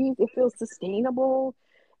easy. It feels sustainable.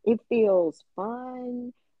 It feels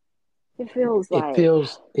fun. It feels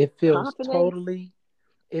confidence. It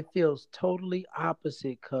feels totally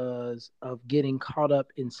opposite because of getting caught up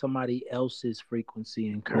in somebody else's frequency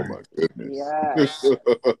and current. Oh my goodness. Yes.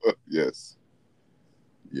 Yes.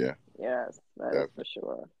 Yeah. Yes, that is for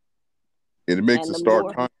sure. And it makes a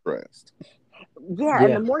stark contrast. Yeah,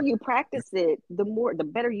 and the more you practice it, the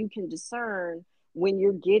better you can discern when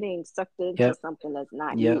you're getting sucked into something that's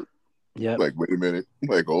not you. Yeah. Like, wait a minute.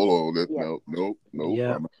 Like, hold on. Nope.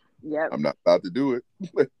 I'm not about to do it.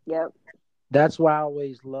 Yep. That's why I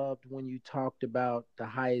always loved when you talked about the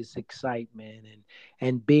highest excitement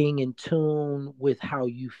and being in tune with how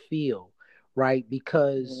you feel, right?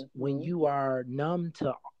 Because when you are numb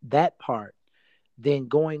to that part, then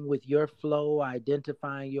going with your flow,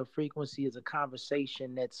 identifying your frequency is a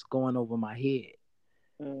conversation that's going over my head.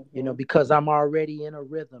 You know, because I'm already in a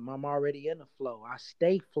rhythm. I'm already in a flow. I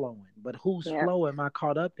stay flowing, but whose flow am I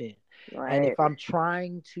caught up in? Right. And if I'm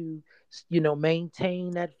trying to, you know,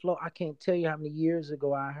 maintain that flow, I can't tell you how many years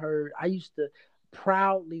ago I used to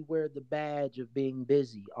proudly wear the badge of being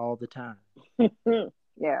busy all the time.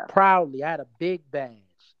 Yeah. Proudly. I had a big badge.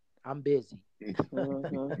 I'm busy.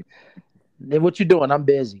 Then what you doing? I'm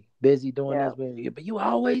busy. Busy doing this. But you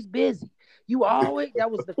always busy. You always,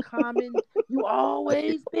 that was the common, you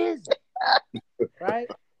always busy. Right?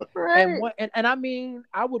 Right. And I mean,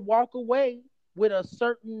 I would walk away with a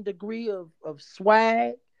certain degree of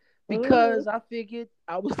swag because I figured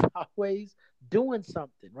I was always doing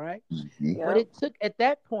something, right? But it took at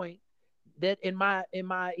that point that in my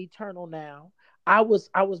eternal now, I was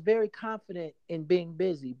very confident in being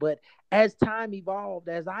busy. But as time evolved,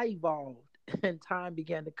 as I evolved, and time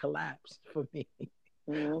began to collapse for me,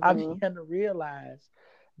 I began to realize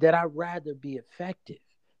that I'd rather be effective.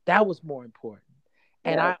 That was more important.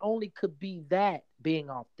 And I only could be that being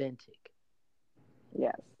authentic.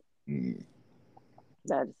 Yes.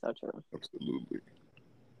 That is so true. Absolutely.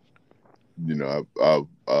 You know,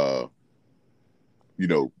 I've you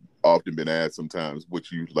know, often been asked sometimes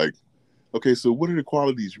what you like, okay, so what are the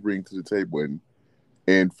qualities you bring to the table?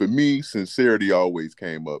 And for me, sincerity always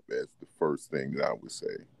came up as the first thing that I would say.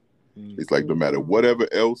 It's like no matter whatever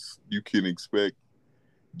else you can expect,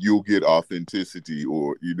 you'll get authenticity,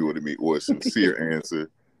 or you know what I mean, or a sincere answer.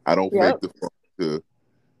 I don't fake the funk to,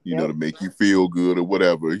 you know, to make you feel good or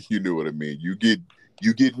whatever. You know what I mean. You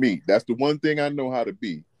get me. That's the one thing I know how to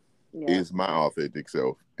be is my authentic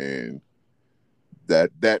self, and that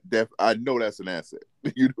I know that's an asset.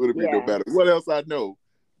 You know what I mean. No matter what else I know,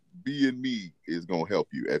 being me is gonna help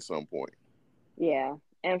you at some point. Yeah.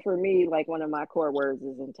 And for me, like one of my core words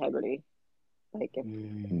is integrity. Like if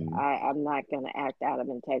I'm not gonna act out of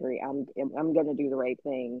integrity, I'm gonna do the right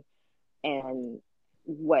thing, and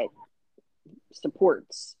what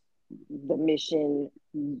supports the mission,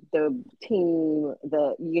 the team,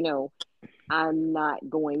 you know, I'm not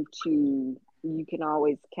going to. You can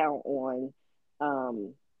always count on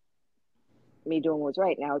me doing what's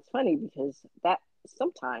right. Now it's funny because that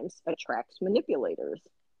sometimes attracts manipulators.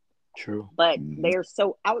 True. But they're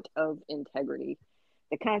so out of integrity.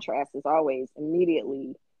 The contrast is always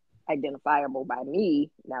immediately identifiable by me.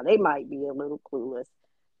 Now they might be a little clueless,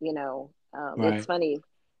 you know. It's funny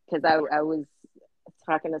because I was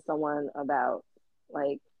talking to someone about,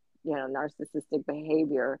 like, you know, narcissistic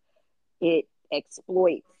behavior. It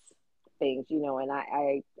exploits things, you know, and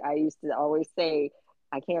I used to always say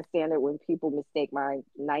I can't stand it when people mistake my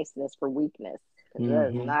niceness for weakness.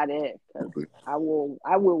 That's not it. I will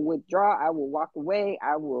withdraw. I will walk away.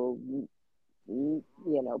 I will, you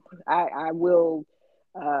know, I will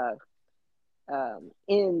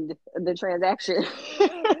end the transaction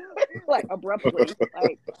like abruptly.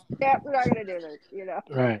 Like, yeah, we're not gonna do this, you know.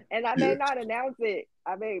 Right. And I may not announce it.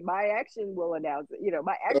 I mean, my action will announce it. You know,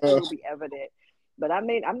 my action will be evident. But I'm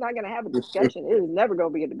not gonna have a discussion. It is never gonna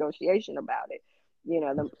be a negotiation about it. You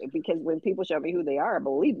know, because when people show me who they are, I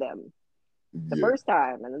believe them the first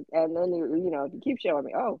time, and then you know, if you keep showing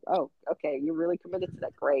me, oh, okay, you're really committed to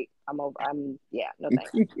that. Great, no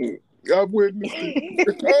thanks. I've witnessed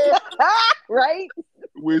it. Right?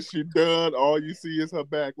 When she done, all you see is her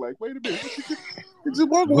back. Like, wait a minute, just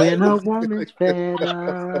walk away. When a woman's fed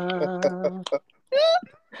up.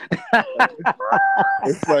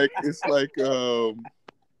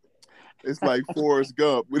 It's like Forrest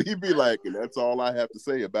Gump. Would he be like, and that's all I have to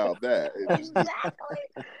say about that? Exactly.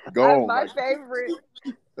 Go on. My favorite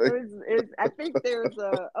is I think there's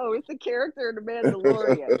it's a character in The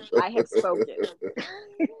Mandalorian. I have spoken.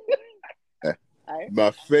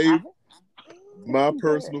 My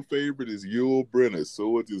personal favorite is Yul Brynner.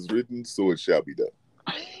 So it is written, so it shall be done.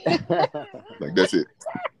 Like, that's it.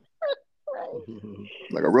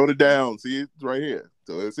 Like, I wrote it down. See, it's right here.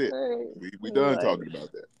 So that's it. We done talking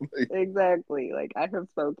about that. Exactly. Like, I have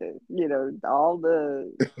spoken. You know, all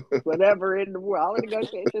the whatever in the world, all the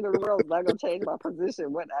negotiation in the world is not going to change my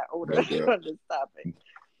position when I order on this topic.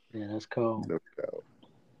 Yeah, that's cool. No doubt.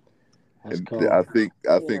 That's cool. I think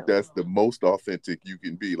that's the most authentic you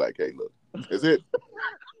can be. Like, hey, look, that's it.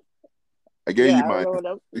 I gave you mine.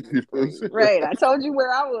 Right. I told you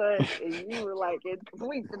where I was, and you were like in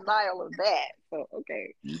complete denial of that. So,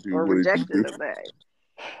 okay. Or rejection of that.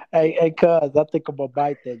 Hey, cuz, I think I'm gonna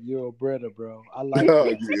bite that Yul Brynner, bro. I like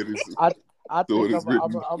it. I think I'm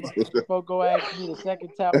gonna go ask me the second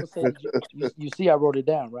time and say, you see I wrote it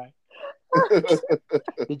down, right?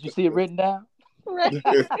 Did you see it written down?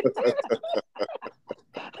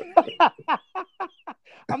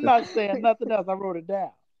 I'm not saying nothing else. I wrote it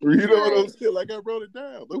down. You know what I'm saying? Like I wrote it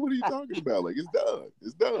down. Like, what are you talking about? Like, it's done.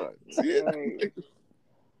 It's done. See it?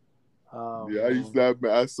 Yeah, I used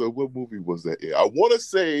to. So what movie was that in? I want to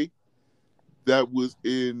say that was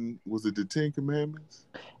it the Ten Commandments?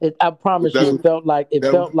 I promise you, it felt like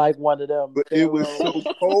one of them. But it was so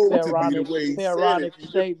cold to me the way he said it.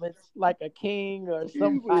 Statements, like a king or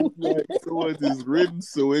somebody. Like, so it is written,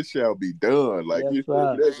 so it shall be done. Like, yes,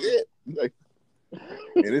 that's it. Like,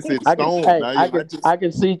 and it's in stone. I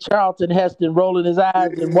can see Charlton Heston rolling his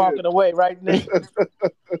eyes and walking away right now.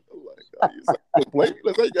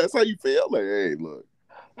 That's how you feel. Like, hey, look.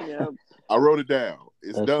 Yeah. I wrote it down.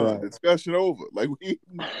 It's That's done. right. Discussion over. Like,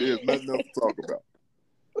 there's nothing else to talk about.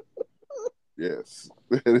 Yes.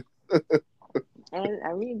 And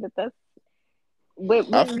I mean, but that's when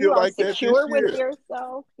you are secure with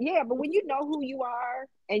yourself. Yeah, but when you know who you are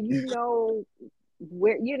and you know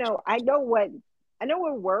where, I know what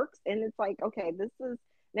works, and it's like, okay, this is.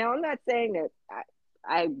 Now, I'm not saying that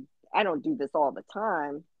I don't do this all the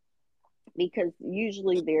time, because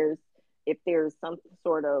usually if there's some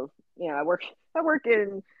sort of, I work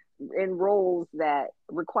in roles that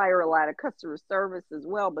require a lot of customer service as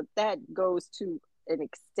well, but that goes to an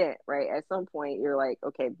extent, right? At some point you're like,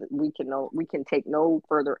 okay, we can take no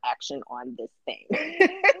further action on this thing.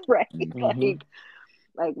 Right? Mm-hmm.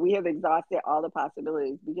 Like we have exhausted all the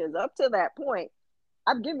possibilities, because up to that point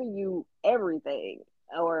I've given you everything,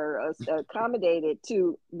 or accommodated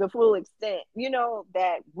to the full extent,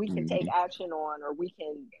 that we can take action on, or we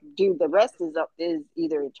can do. The rest is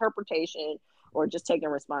either interpretation or just taking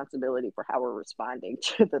responsibility for how we're responding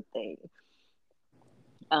to the thing.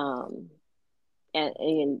 And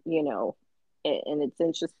it's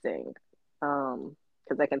interesting,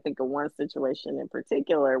 because I can think of one situation in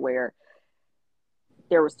particular where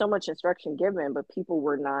there was so much instruction given, but people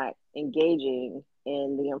were not engaging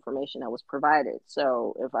in the information that was provided.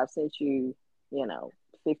 So if I've sent you, 50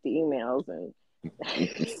 emails and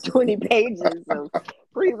 20 pages of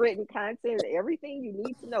pre-written content, everything you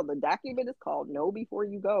need to know, the document is called Know Before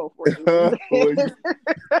You Go. Because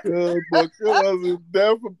it's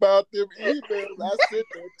deaf about them emails. I sent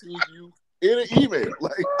that to you in an email.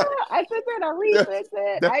 Like, I sent it, I resent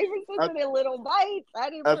it. I even sent it in little bites. I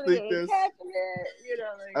didn't put it in attachment.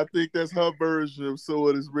 I think that's her version of "so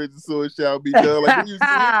it is written, so it shall be done." Like, you see,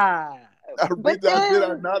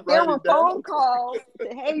 there were phone calls.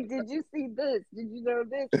 Hey, did you see this? Did you know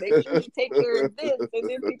this? Make sure you take care of this. And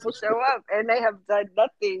then people show up and they have done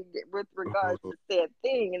nothing with regards to said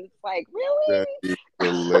thing. And it's like, really? That is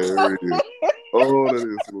hilarious. Oh, that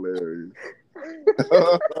is hilarious.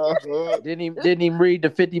 Didn't even read the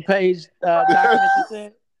 50-page document you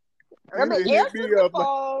sent? I mean, answer the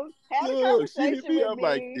phone, had a conversation with me.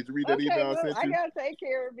 Like, did you read that email I sent you? I gotta take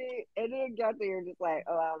care of it. And then got there and just like,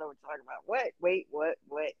 oh, I don't know what you're talking about. What? Wait, what?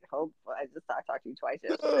 Hold on. I just talked to you twice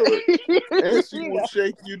yesterday. And she will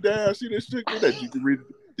shake you down. She just shook you down.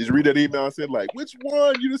 Did you read that email I said, like, which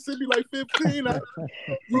one? You just sent me like 15.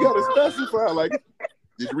 You gotta specify. Like,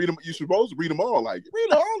 did you read them? You're supposed to read them all. Like,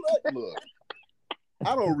 read all that. Look,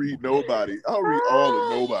 I don't read nobody. I don't read all of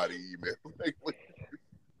nobody emails.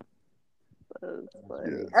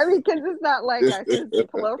 Yes. I mean, because it's not like I send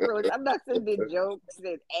colloquially. I'm not sending jokes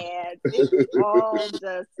and ads. It's all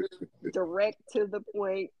just direct to the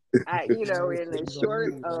point. In a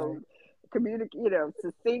short,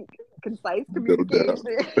 succinct, concise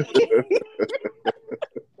communication.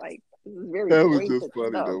 Like, this is very. That was just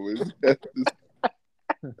funny though.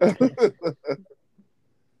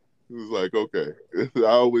 It was like, okay. I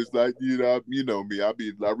always like, you know me. I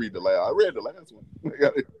read the last. I read the last one. I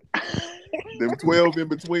got it. Them 12 in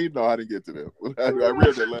between. No, I didn't get to them. I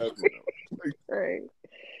read that last one. Right.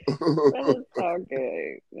 That's so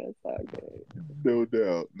good. That's so good.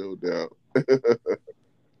 No doubt.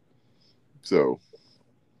 So.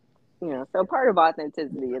 So part of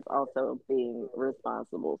authenticity is also being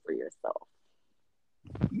responsible for yourself.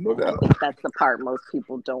 No doubt. I think that's the part most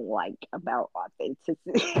people don't like about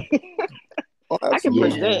authenticity. I can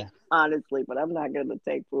present honestly, but I'm not going to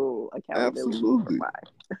take full accountability. Absolutely.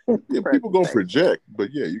 People gonna project,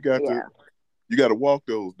 but you got to walk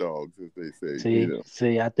those dogs, as they say.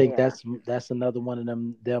 See, I think that's another one of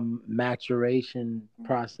them maturation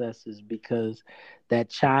processes, because that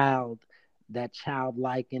childlike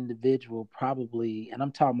individual probably, and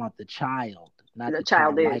I'm talking about the child, not the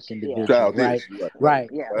childlike individual, right?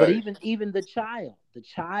 Yeah. But even the child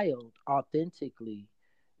authentically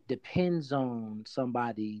depends on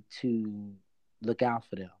somebody to look out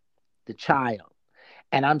for them, the child.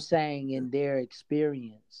 And I'm saying in their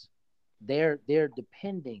experience, they're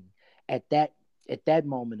depending at that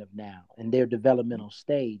moment of now in their developmental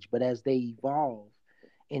stage. But as they evolve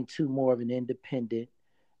into more of an independent,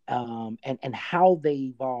 and how they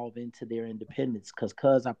evolve into their independence,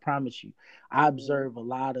 because I promise you, I observe a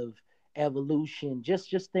lot of evolution,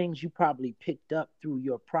 just things you probably picked up through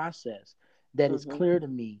your process that is clear to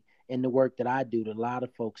me in the work that I do. That a lot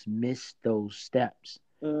of folks miss those steps,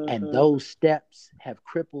 and those steps have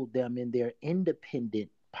crippled them in their independent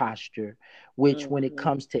posture, which when it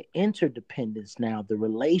comes to interdependence now, the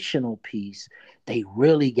relational piece, they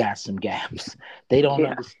really got some gaps. They don't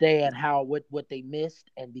understand how what they missed,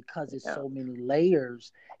 and because it's so many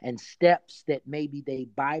layers and steps that maybe they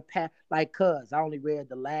bypass. Like, cuz I only read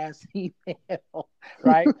the last email,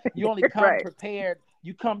 right? You only come prepared.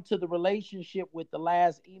 You come to the relationship with the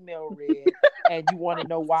last email read, and you want to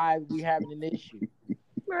know why we having an issue.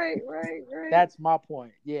 Right. That's my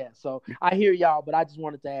point. Yeah. So I hear y'all, but I just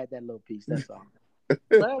wanted to add that little piece. That's all.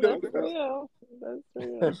 No, that's real.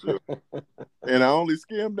 That's real. And I only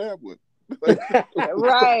skimmed that one.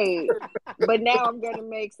 Right. But now I'm going to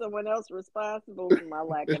make someone else responsible for my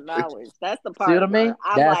lack of knowledge. That's the part. See what I mean?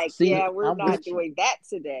 I'm like, we're not doing that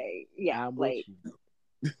today. Yeah, I'm with you.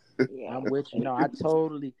 Yeah. I'm with you. No,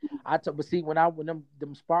 but see, when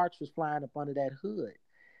them sparks was flying up under that hood,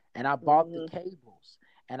 and I bought the cables,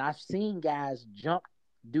 and I've seen guys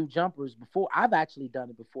do jumpers before. I've actually done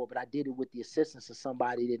it before, but I did it with the assistance of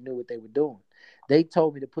somebody that knew what they were doing. They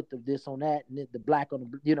told me to put this on that and the black on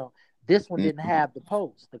the, this one didn't have the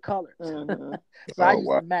post, the colors. So I used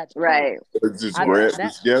to match. Right.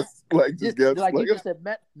 Just guess. Like you just said,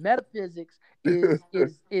 metaphysics is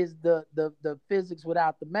the physics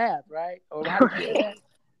without the math, right? Or how do you say that?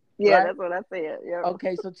 Yeah, right? That's what I said. Yeah.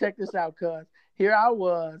 Okay, so check this out, cuz here I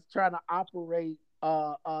was trying to operate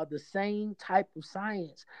the same type of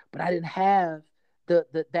science, but I didn't have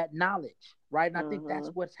that knowledge, right? And I think that's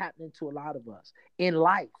what's happening to a lot of us in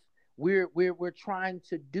life. We're trying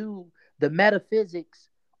to do the metaphysics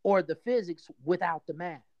or the physics without the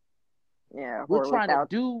math. Yeah, we're trying to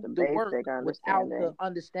do the work without the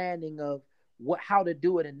understanding of how to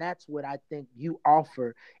do it, and that's what I think you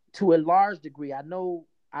offer to a large degree. I know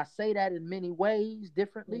I say that in many ways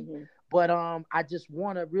differently, but I just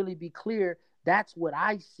want to really be clear. That's what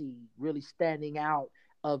I see really standing out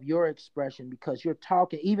of your expression, because you're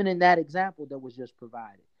talking, even in that example that was just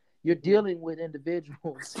provided, you're dealing with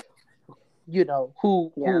individuals,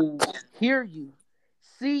 who hear you,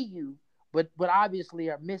 see you, but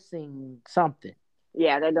obviously are missing something.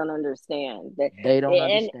 Yeah, they don't understand. They don't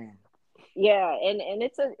understand. Yeah, and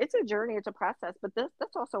it's a journey, it's a process, but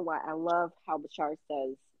that's also why I love how Bashar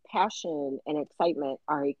says passion and excitement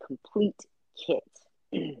are a complete kit.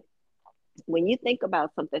 When you think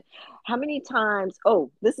about something, how many times,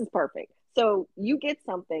 this is perfect. So you get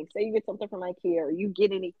something, say you get something from IKEA, or you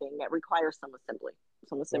get anything that requires some assembly.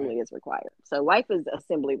 Some assembly is required. So life is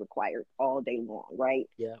assembly required all day long, right?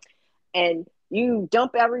 Yeah. And you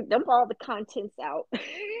dump all the contents out.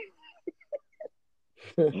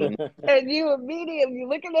 And you immediately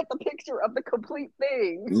looking at the picture of the complete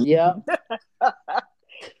thing. Yeah.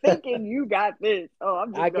 Thinking you got this. Oh,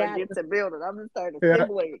 I'm just gonna get to building. I'm gonna start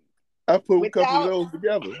assembling. I put a couple of those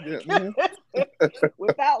together. Yeah.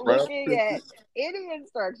 Without looking at any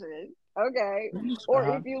instructions. Okay. Or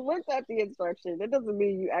if you looked at the instructions, that doesn't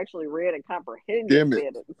mean you actually read and comprehended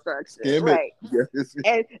the instructions. Right. Yes.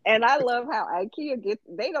 And I love how IKEA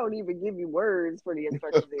they don't even give you words for the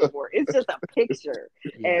instructions anymore. It's just a picture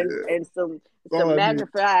and some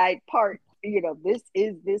magnified part. This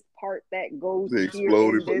is this part that goes here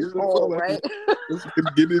in this hole, right?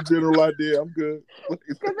 Give me a general idea. I'm good.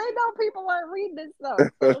 Because they know people aren't reading this stuff.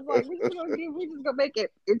 So it's like, we're just gonna make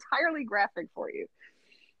it entirely graphic for you.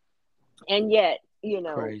 And yet,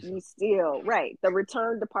 you still, right, the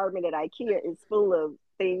return department at IKEA is full of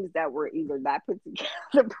things that were either not put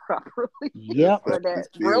together properly, or that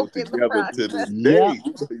broke in the process.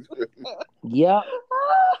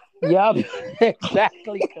 Yep,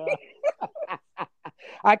 exactly.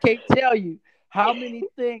 I can't tell you how many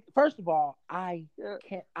things. First of all, I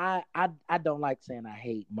don't like saying I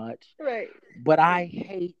hate much, right? But I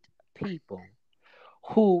hate people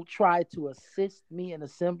who try to assist me in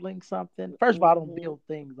assembling something. First of all, I don't build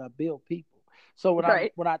things; I build people. So when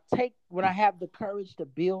I have the courage to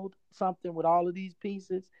build something with all of these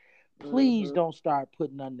pieces, please don't start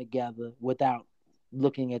putting them together without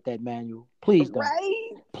looking at that manual. Please don't.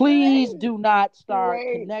 Please do not start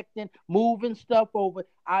connecting, moving stuff over.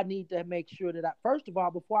 I need to make sure that first of all,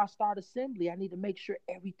 before I start assembly, I need to make sure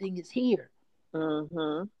everything is here.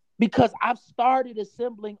 Because I've started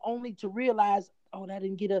assembling only to realize oh, that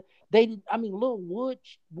didn't get a, they didn't, I mean, little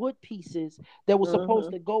wood pieces that were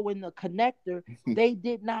supposed to go in the connector, they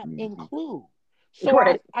did not include. So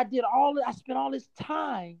I did I spent all this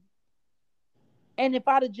time. And if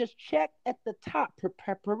I'd have just checked at the top,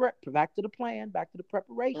 back to the plan, back to the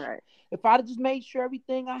preparation. Right. If I'd have just made sure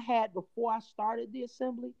everything I had before I started the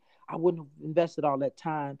assembly, I wouldn't have invested all that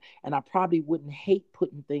time, and I probably wouldn't hate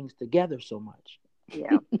putting things together so much.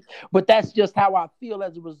 Yeah. But that's just how I feel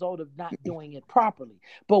as a result of not doing it properly.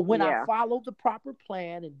 But when I follow the proper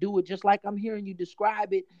plan and do it just like I'm hearing you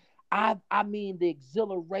describe it, I mean the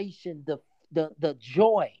exhilaration, the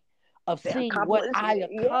joy of seeing what I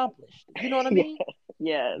accomplished. You know what I mean?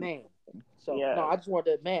 Yeah. Man. So no, I just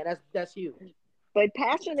wanted to, man, that's huge. But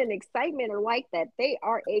passion and excitement are like that. They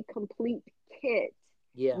are a complete kit.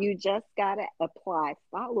 Yeah. You just gotta apply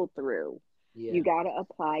follow through. Yeah. You gotta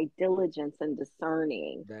apply diligence and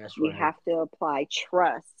discerning. That's right. You have to apply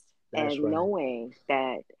trust and knowing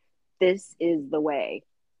that this is the way.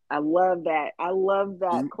 I love that. I love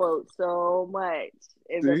that quote so much.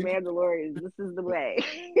 In The Mandalorian, this is the way.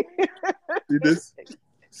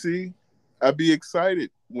 I'd be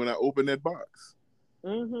excited when I open that box.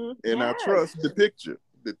 And I trust the picture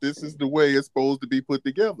that this is the way it's supposed to be put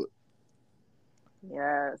together.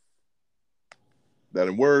 Yes. That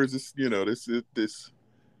in words, this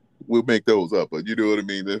we'll make those up, but you know what I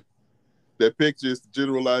mean? That picture is the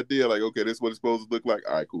general idea, like, okay, this is what it's supposed to look like.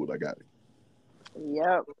 All right, cool, I got it.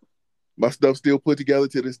 Yep. My stuff's still put together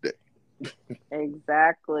to this day.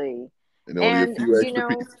 Exactly. And only a few extra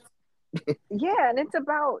pieces. Yeah, and it's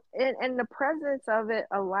about and the presence of it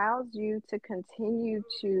allows you to continue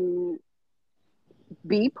to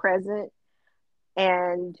be present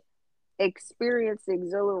and experience the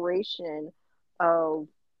exhilaration of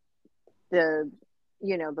the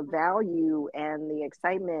the value and the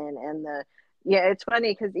excitement and it's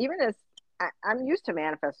funny because even as I'm used to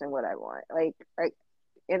manifesting what I want,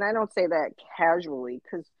 and I don't say that casually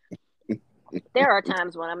because there are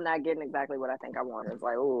times when I'm not getting exactly what I think I want. It's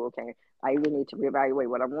like, oh, okay, I either need to reevaluate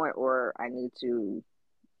what I want or I need to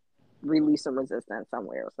release some resistance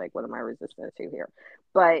somewhere. It's like, what am I resistant to here?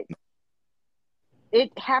 But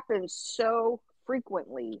it happens so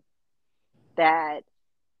frequently that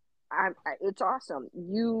it's awesome.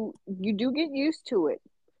 You do get used to it.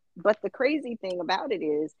 But the crazy thing about it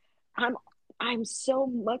is I'm so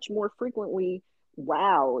much more frequently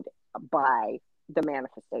wowed by the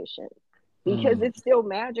manifestation because it's still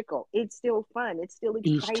magical. It's still fun. It's still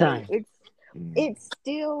exciting.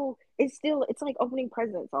 It's like opening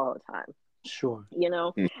presents all the time. Sure.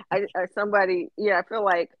 I feel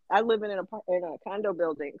like I live in a condo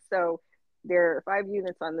building. So there are 5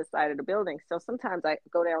 units on this side of the building. So sometimes I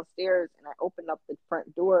go downstairs and I open up the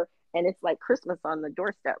front door and it's like Christmas on the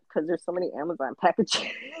doorstep because there's so many Amazon packages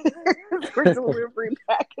for delivery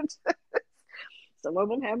packages. Some of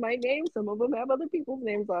them have my name, some of them have other people's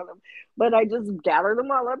names on them. But I just gather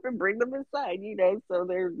them all up and bring them inside, so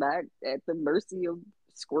they're not at the mercy of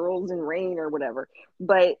squirrels and rain or whatever.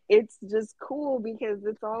 But it's just cool because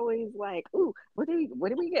it's always like, ooh, what did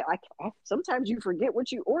we get? Sometimes you forget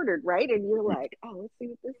what you ordered, right? And you're like, oh, let's see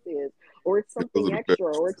what this is. Or it's something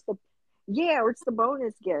extra, or it's the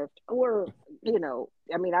bonus gift. Or, I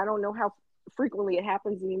don't know how frequently it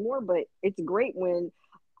happens anymore, but it's great when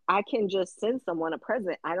I can just send someone a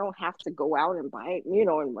present. I don't have to go out and buy it,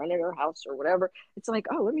 and run at their house or whatever. It's like,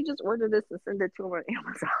 oh, let me just order this and send it to them on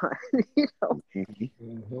Amazon,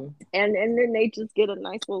 And then they just get a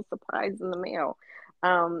nice little surprise in the mail.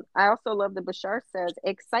 I also love that Bashar says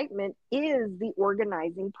excitement is the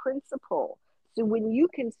organizing principle. So when you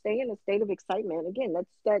can stay in a state of excitement, again,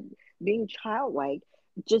 that's that being childlike,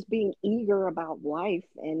 just being eager about life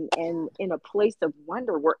and in a place of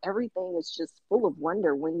wonder where everything is just full of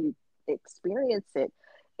wonder when you experience it.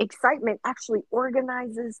 Excitement actually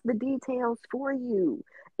organizes the details for you.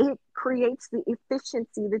 It creates the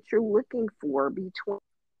efficiency that you're looking for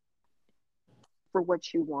for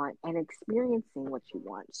what you want and experiencing what you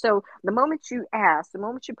want. So the moment you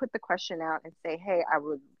put the question out and say, hey, I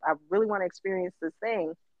really want to experience this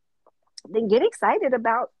thing, then get excited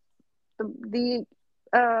about the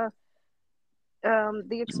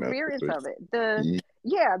experience of it,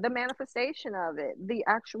 the manifestation of it, the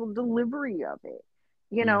actual delivery of it,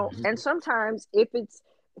 and sometimes if it's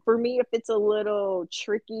a little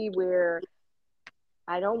tricky where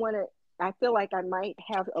I feel like I might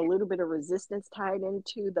have a little bit of resistance tied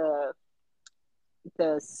into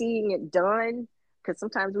the seeing it done, because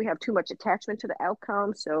sometimes we have too much attachment to the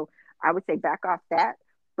outcome. So I would say back off that,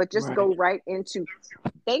 but just go right into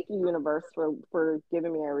thank you, universe, for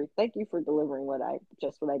giving me thank you for delivering what I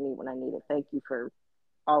need when I need it. Thank you for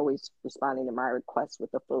always responding to my request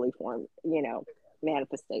with a fully formed,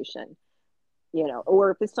 manifestation,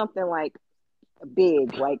 or if it's something like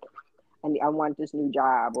big, like I want this new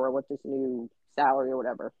job or I want this new salary or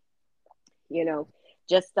whatever,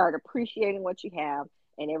 just start appreciating what you have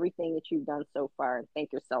and everything that you've done so far and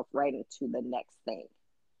think yourself right into the next thing.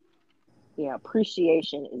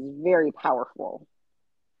 Appreciation is very powerful.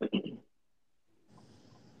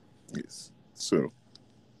 Yes. So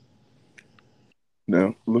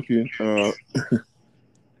now looking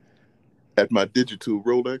at my digital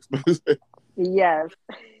Rolex. Yes.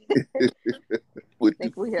 with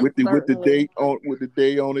the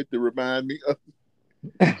day on it to remind me of.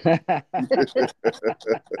 In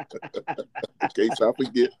case I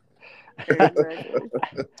forget. Exactly.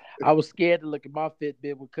 I was scared to look at my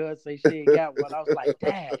Fitbit because say she ain't got one. I was like,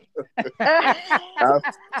 dang.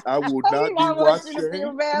 I will not be watching. You to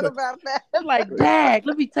feel bad about that. Like, dang,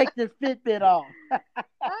 let me take this Fitbit off.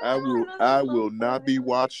 I will not be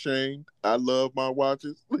watch shamed. I love my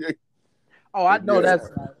watches. Oh, I know that's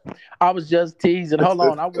right. I was just teasing. Hold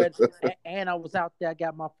on. I went and I was out there. I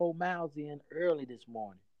got my 4 miles in early this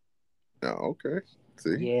morning. Oh, okay.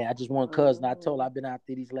 See? Yeah, I just want cousin. I told her I've been out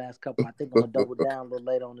there these last couple. I think I'm gonna double down a little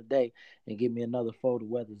later on the day and give me another 4. The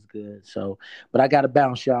weather's good. So, but I gotta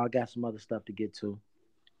bounce, y'all. I got some other stuff to get to.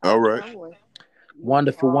 All right.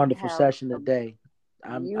 Wonderful session today.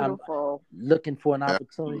 I'm looking for an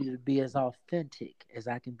opportunity to be as authentic as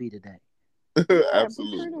I can be today.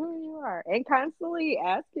 Absolutely. Be true to who you are, and constantly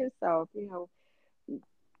ask yourself,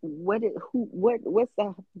 what's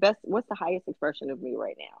the best? What's the highest expression of me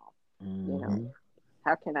right now? Mm-hmm.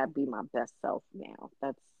 How can I be my best self now?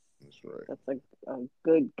 That's right. That's a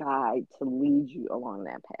good guide to lead you along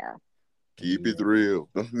that path. Keep it real.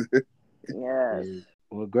 Yes.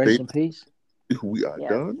 Well, grace and peace. We are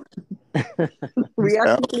done. We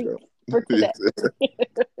are complete for today.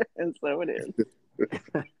 And so it is.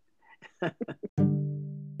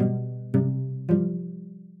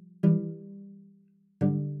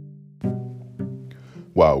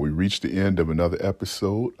 Wow, we reached the end of another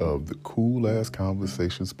episode of the Cool Ass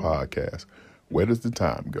Conversations podcast. Where does the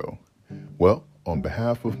time go? Well, on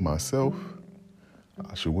behalf of myself,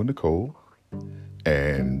 Ashua Nicole,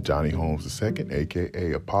 and Johnny Holmes II,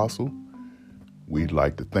 a.k.a. Apostle, we'd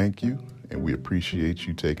like to thank you, and we appreciate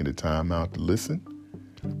you taking the time out to listen.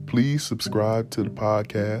 Please subscribe to the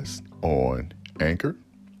podcast on Anchor,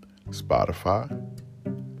 Spotify,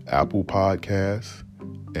 Apple Podcasts,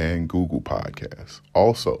 and Google Podcasts.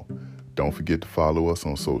 Also, don't forget to follow us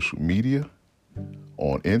on social media,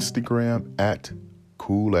 on Instagram at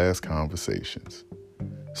Cool Ass Conversations.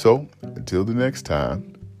 So, until the next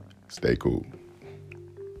time, stay cool.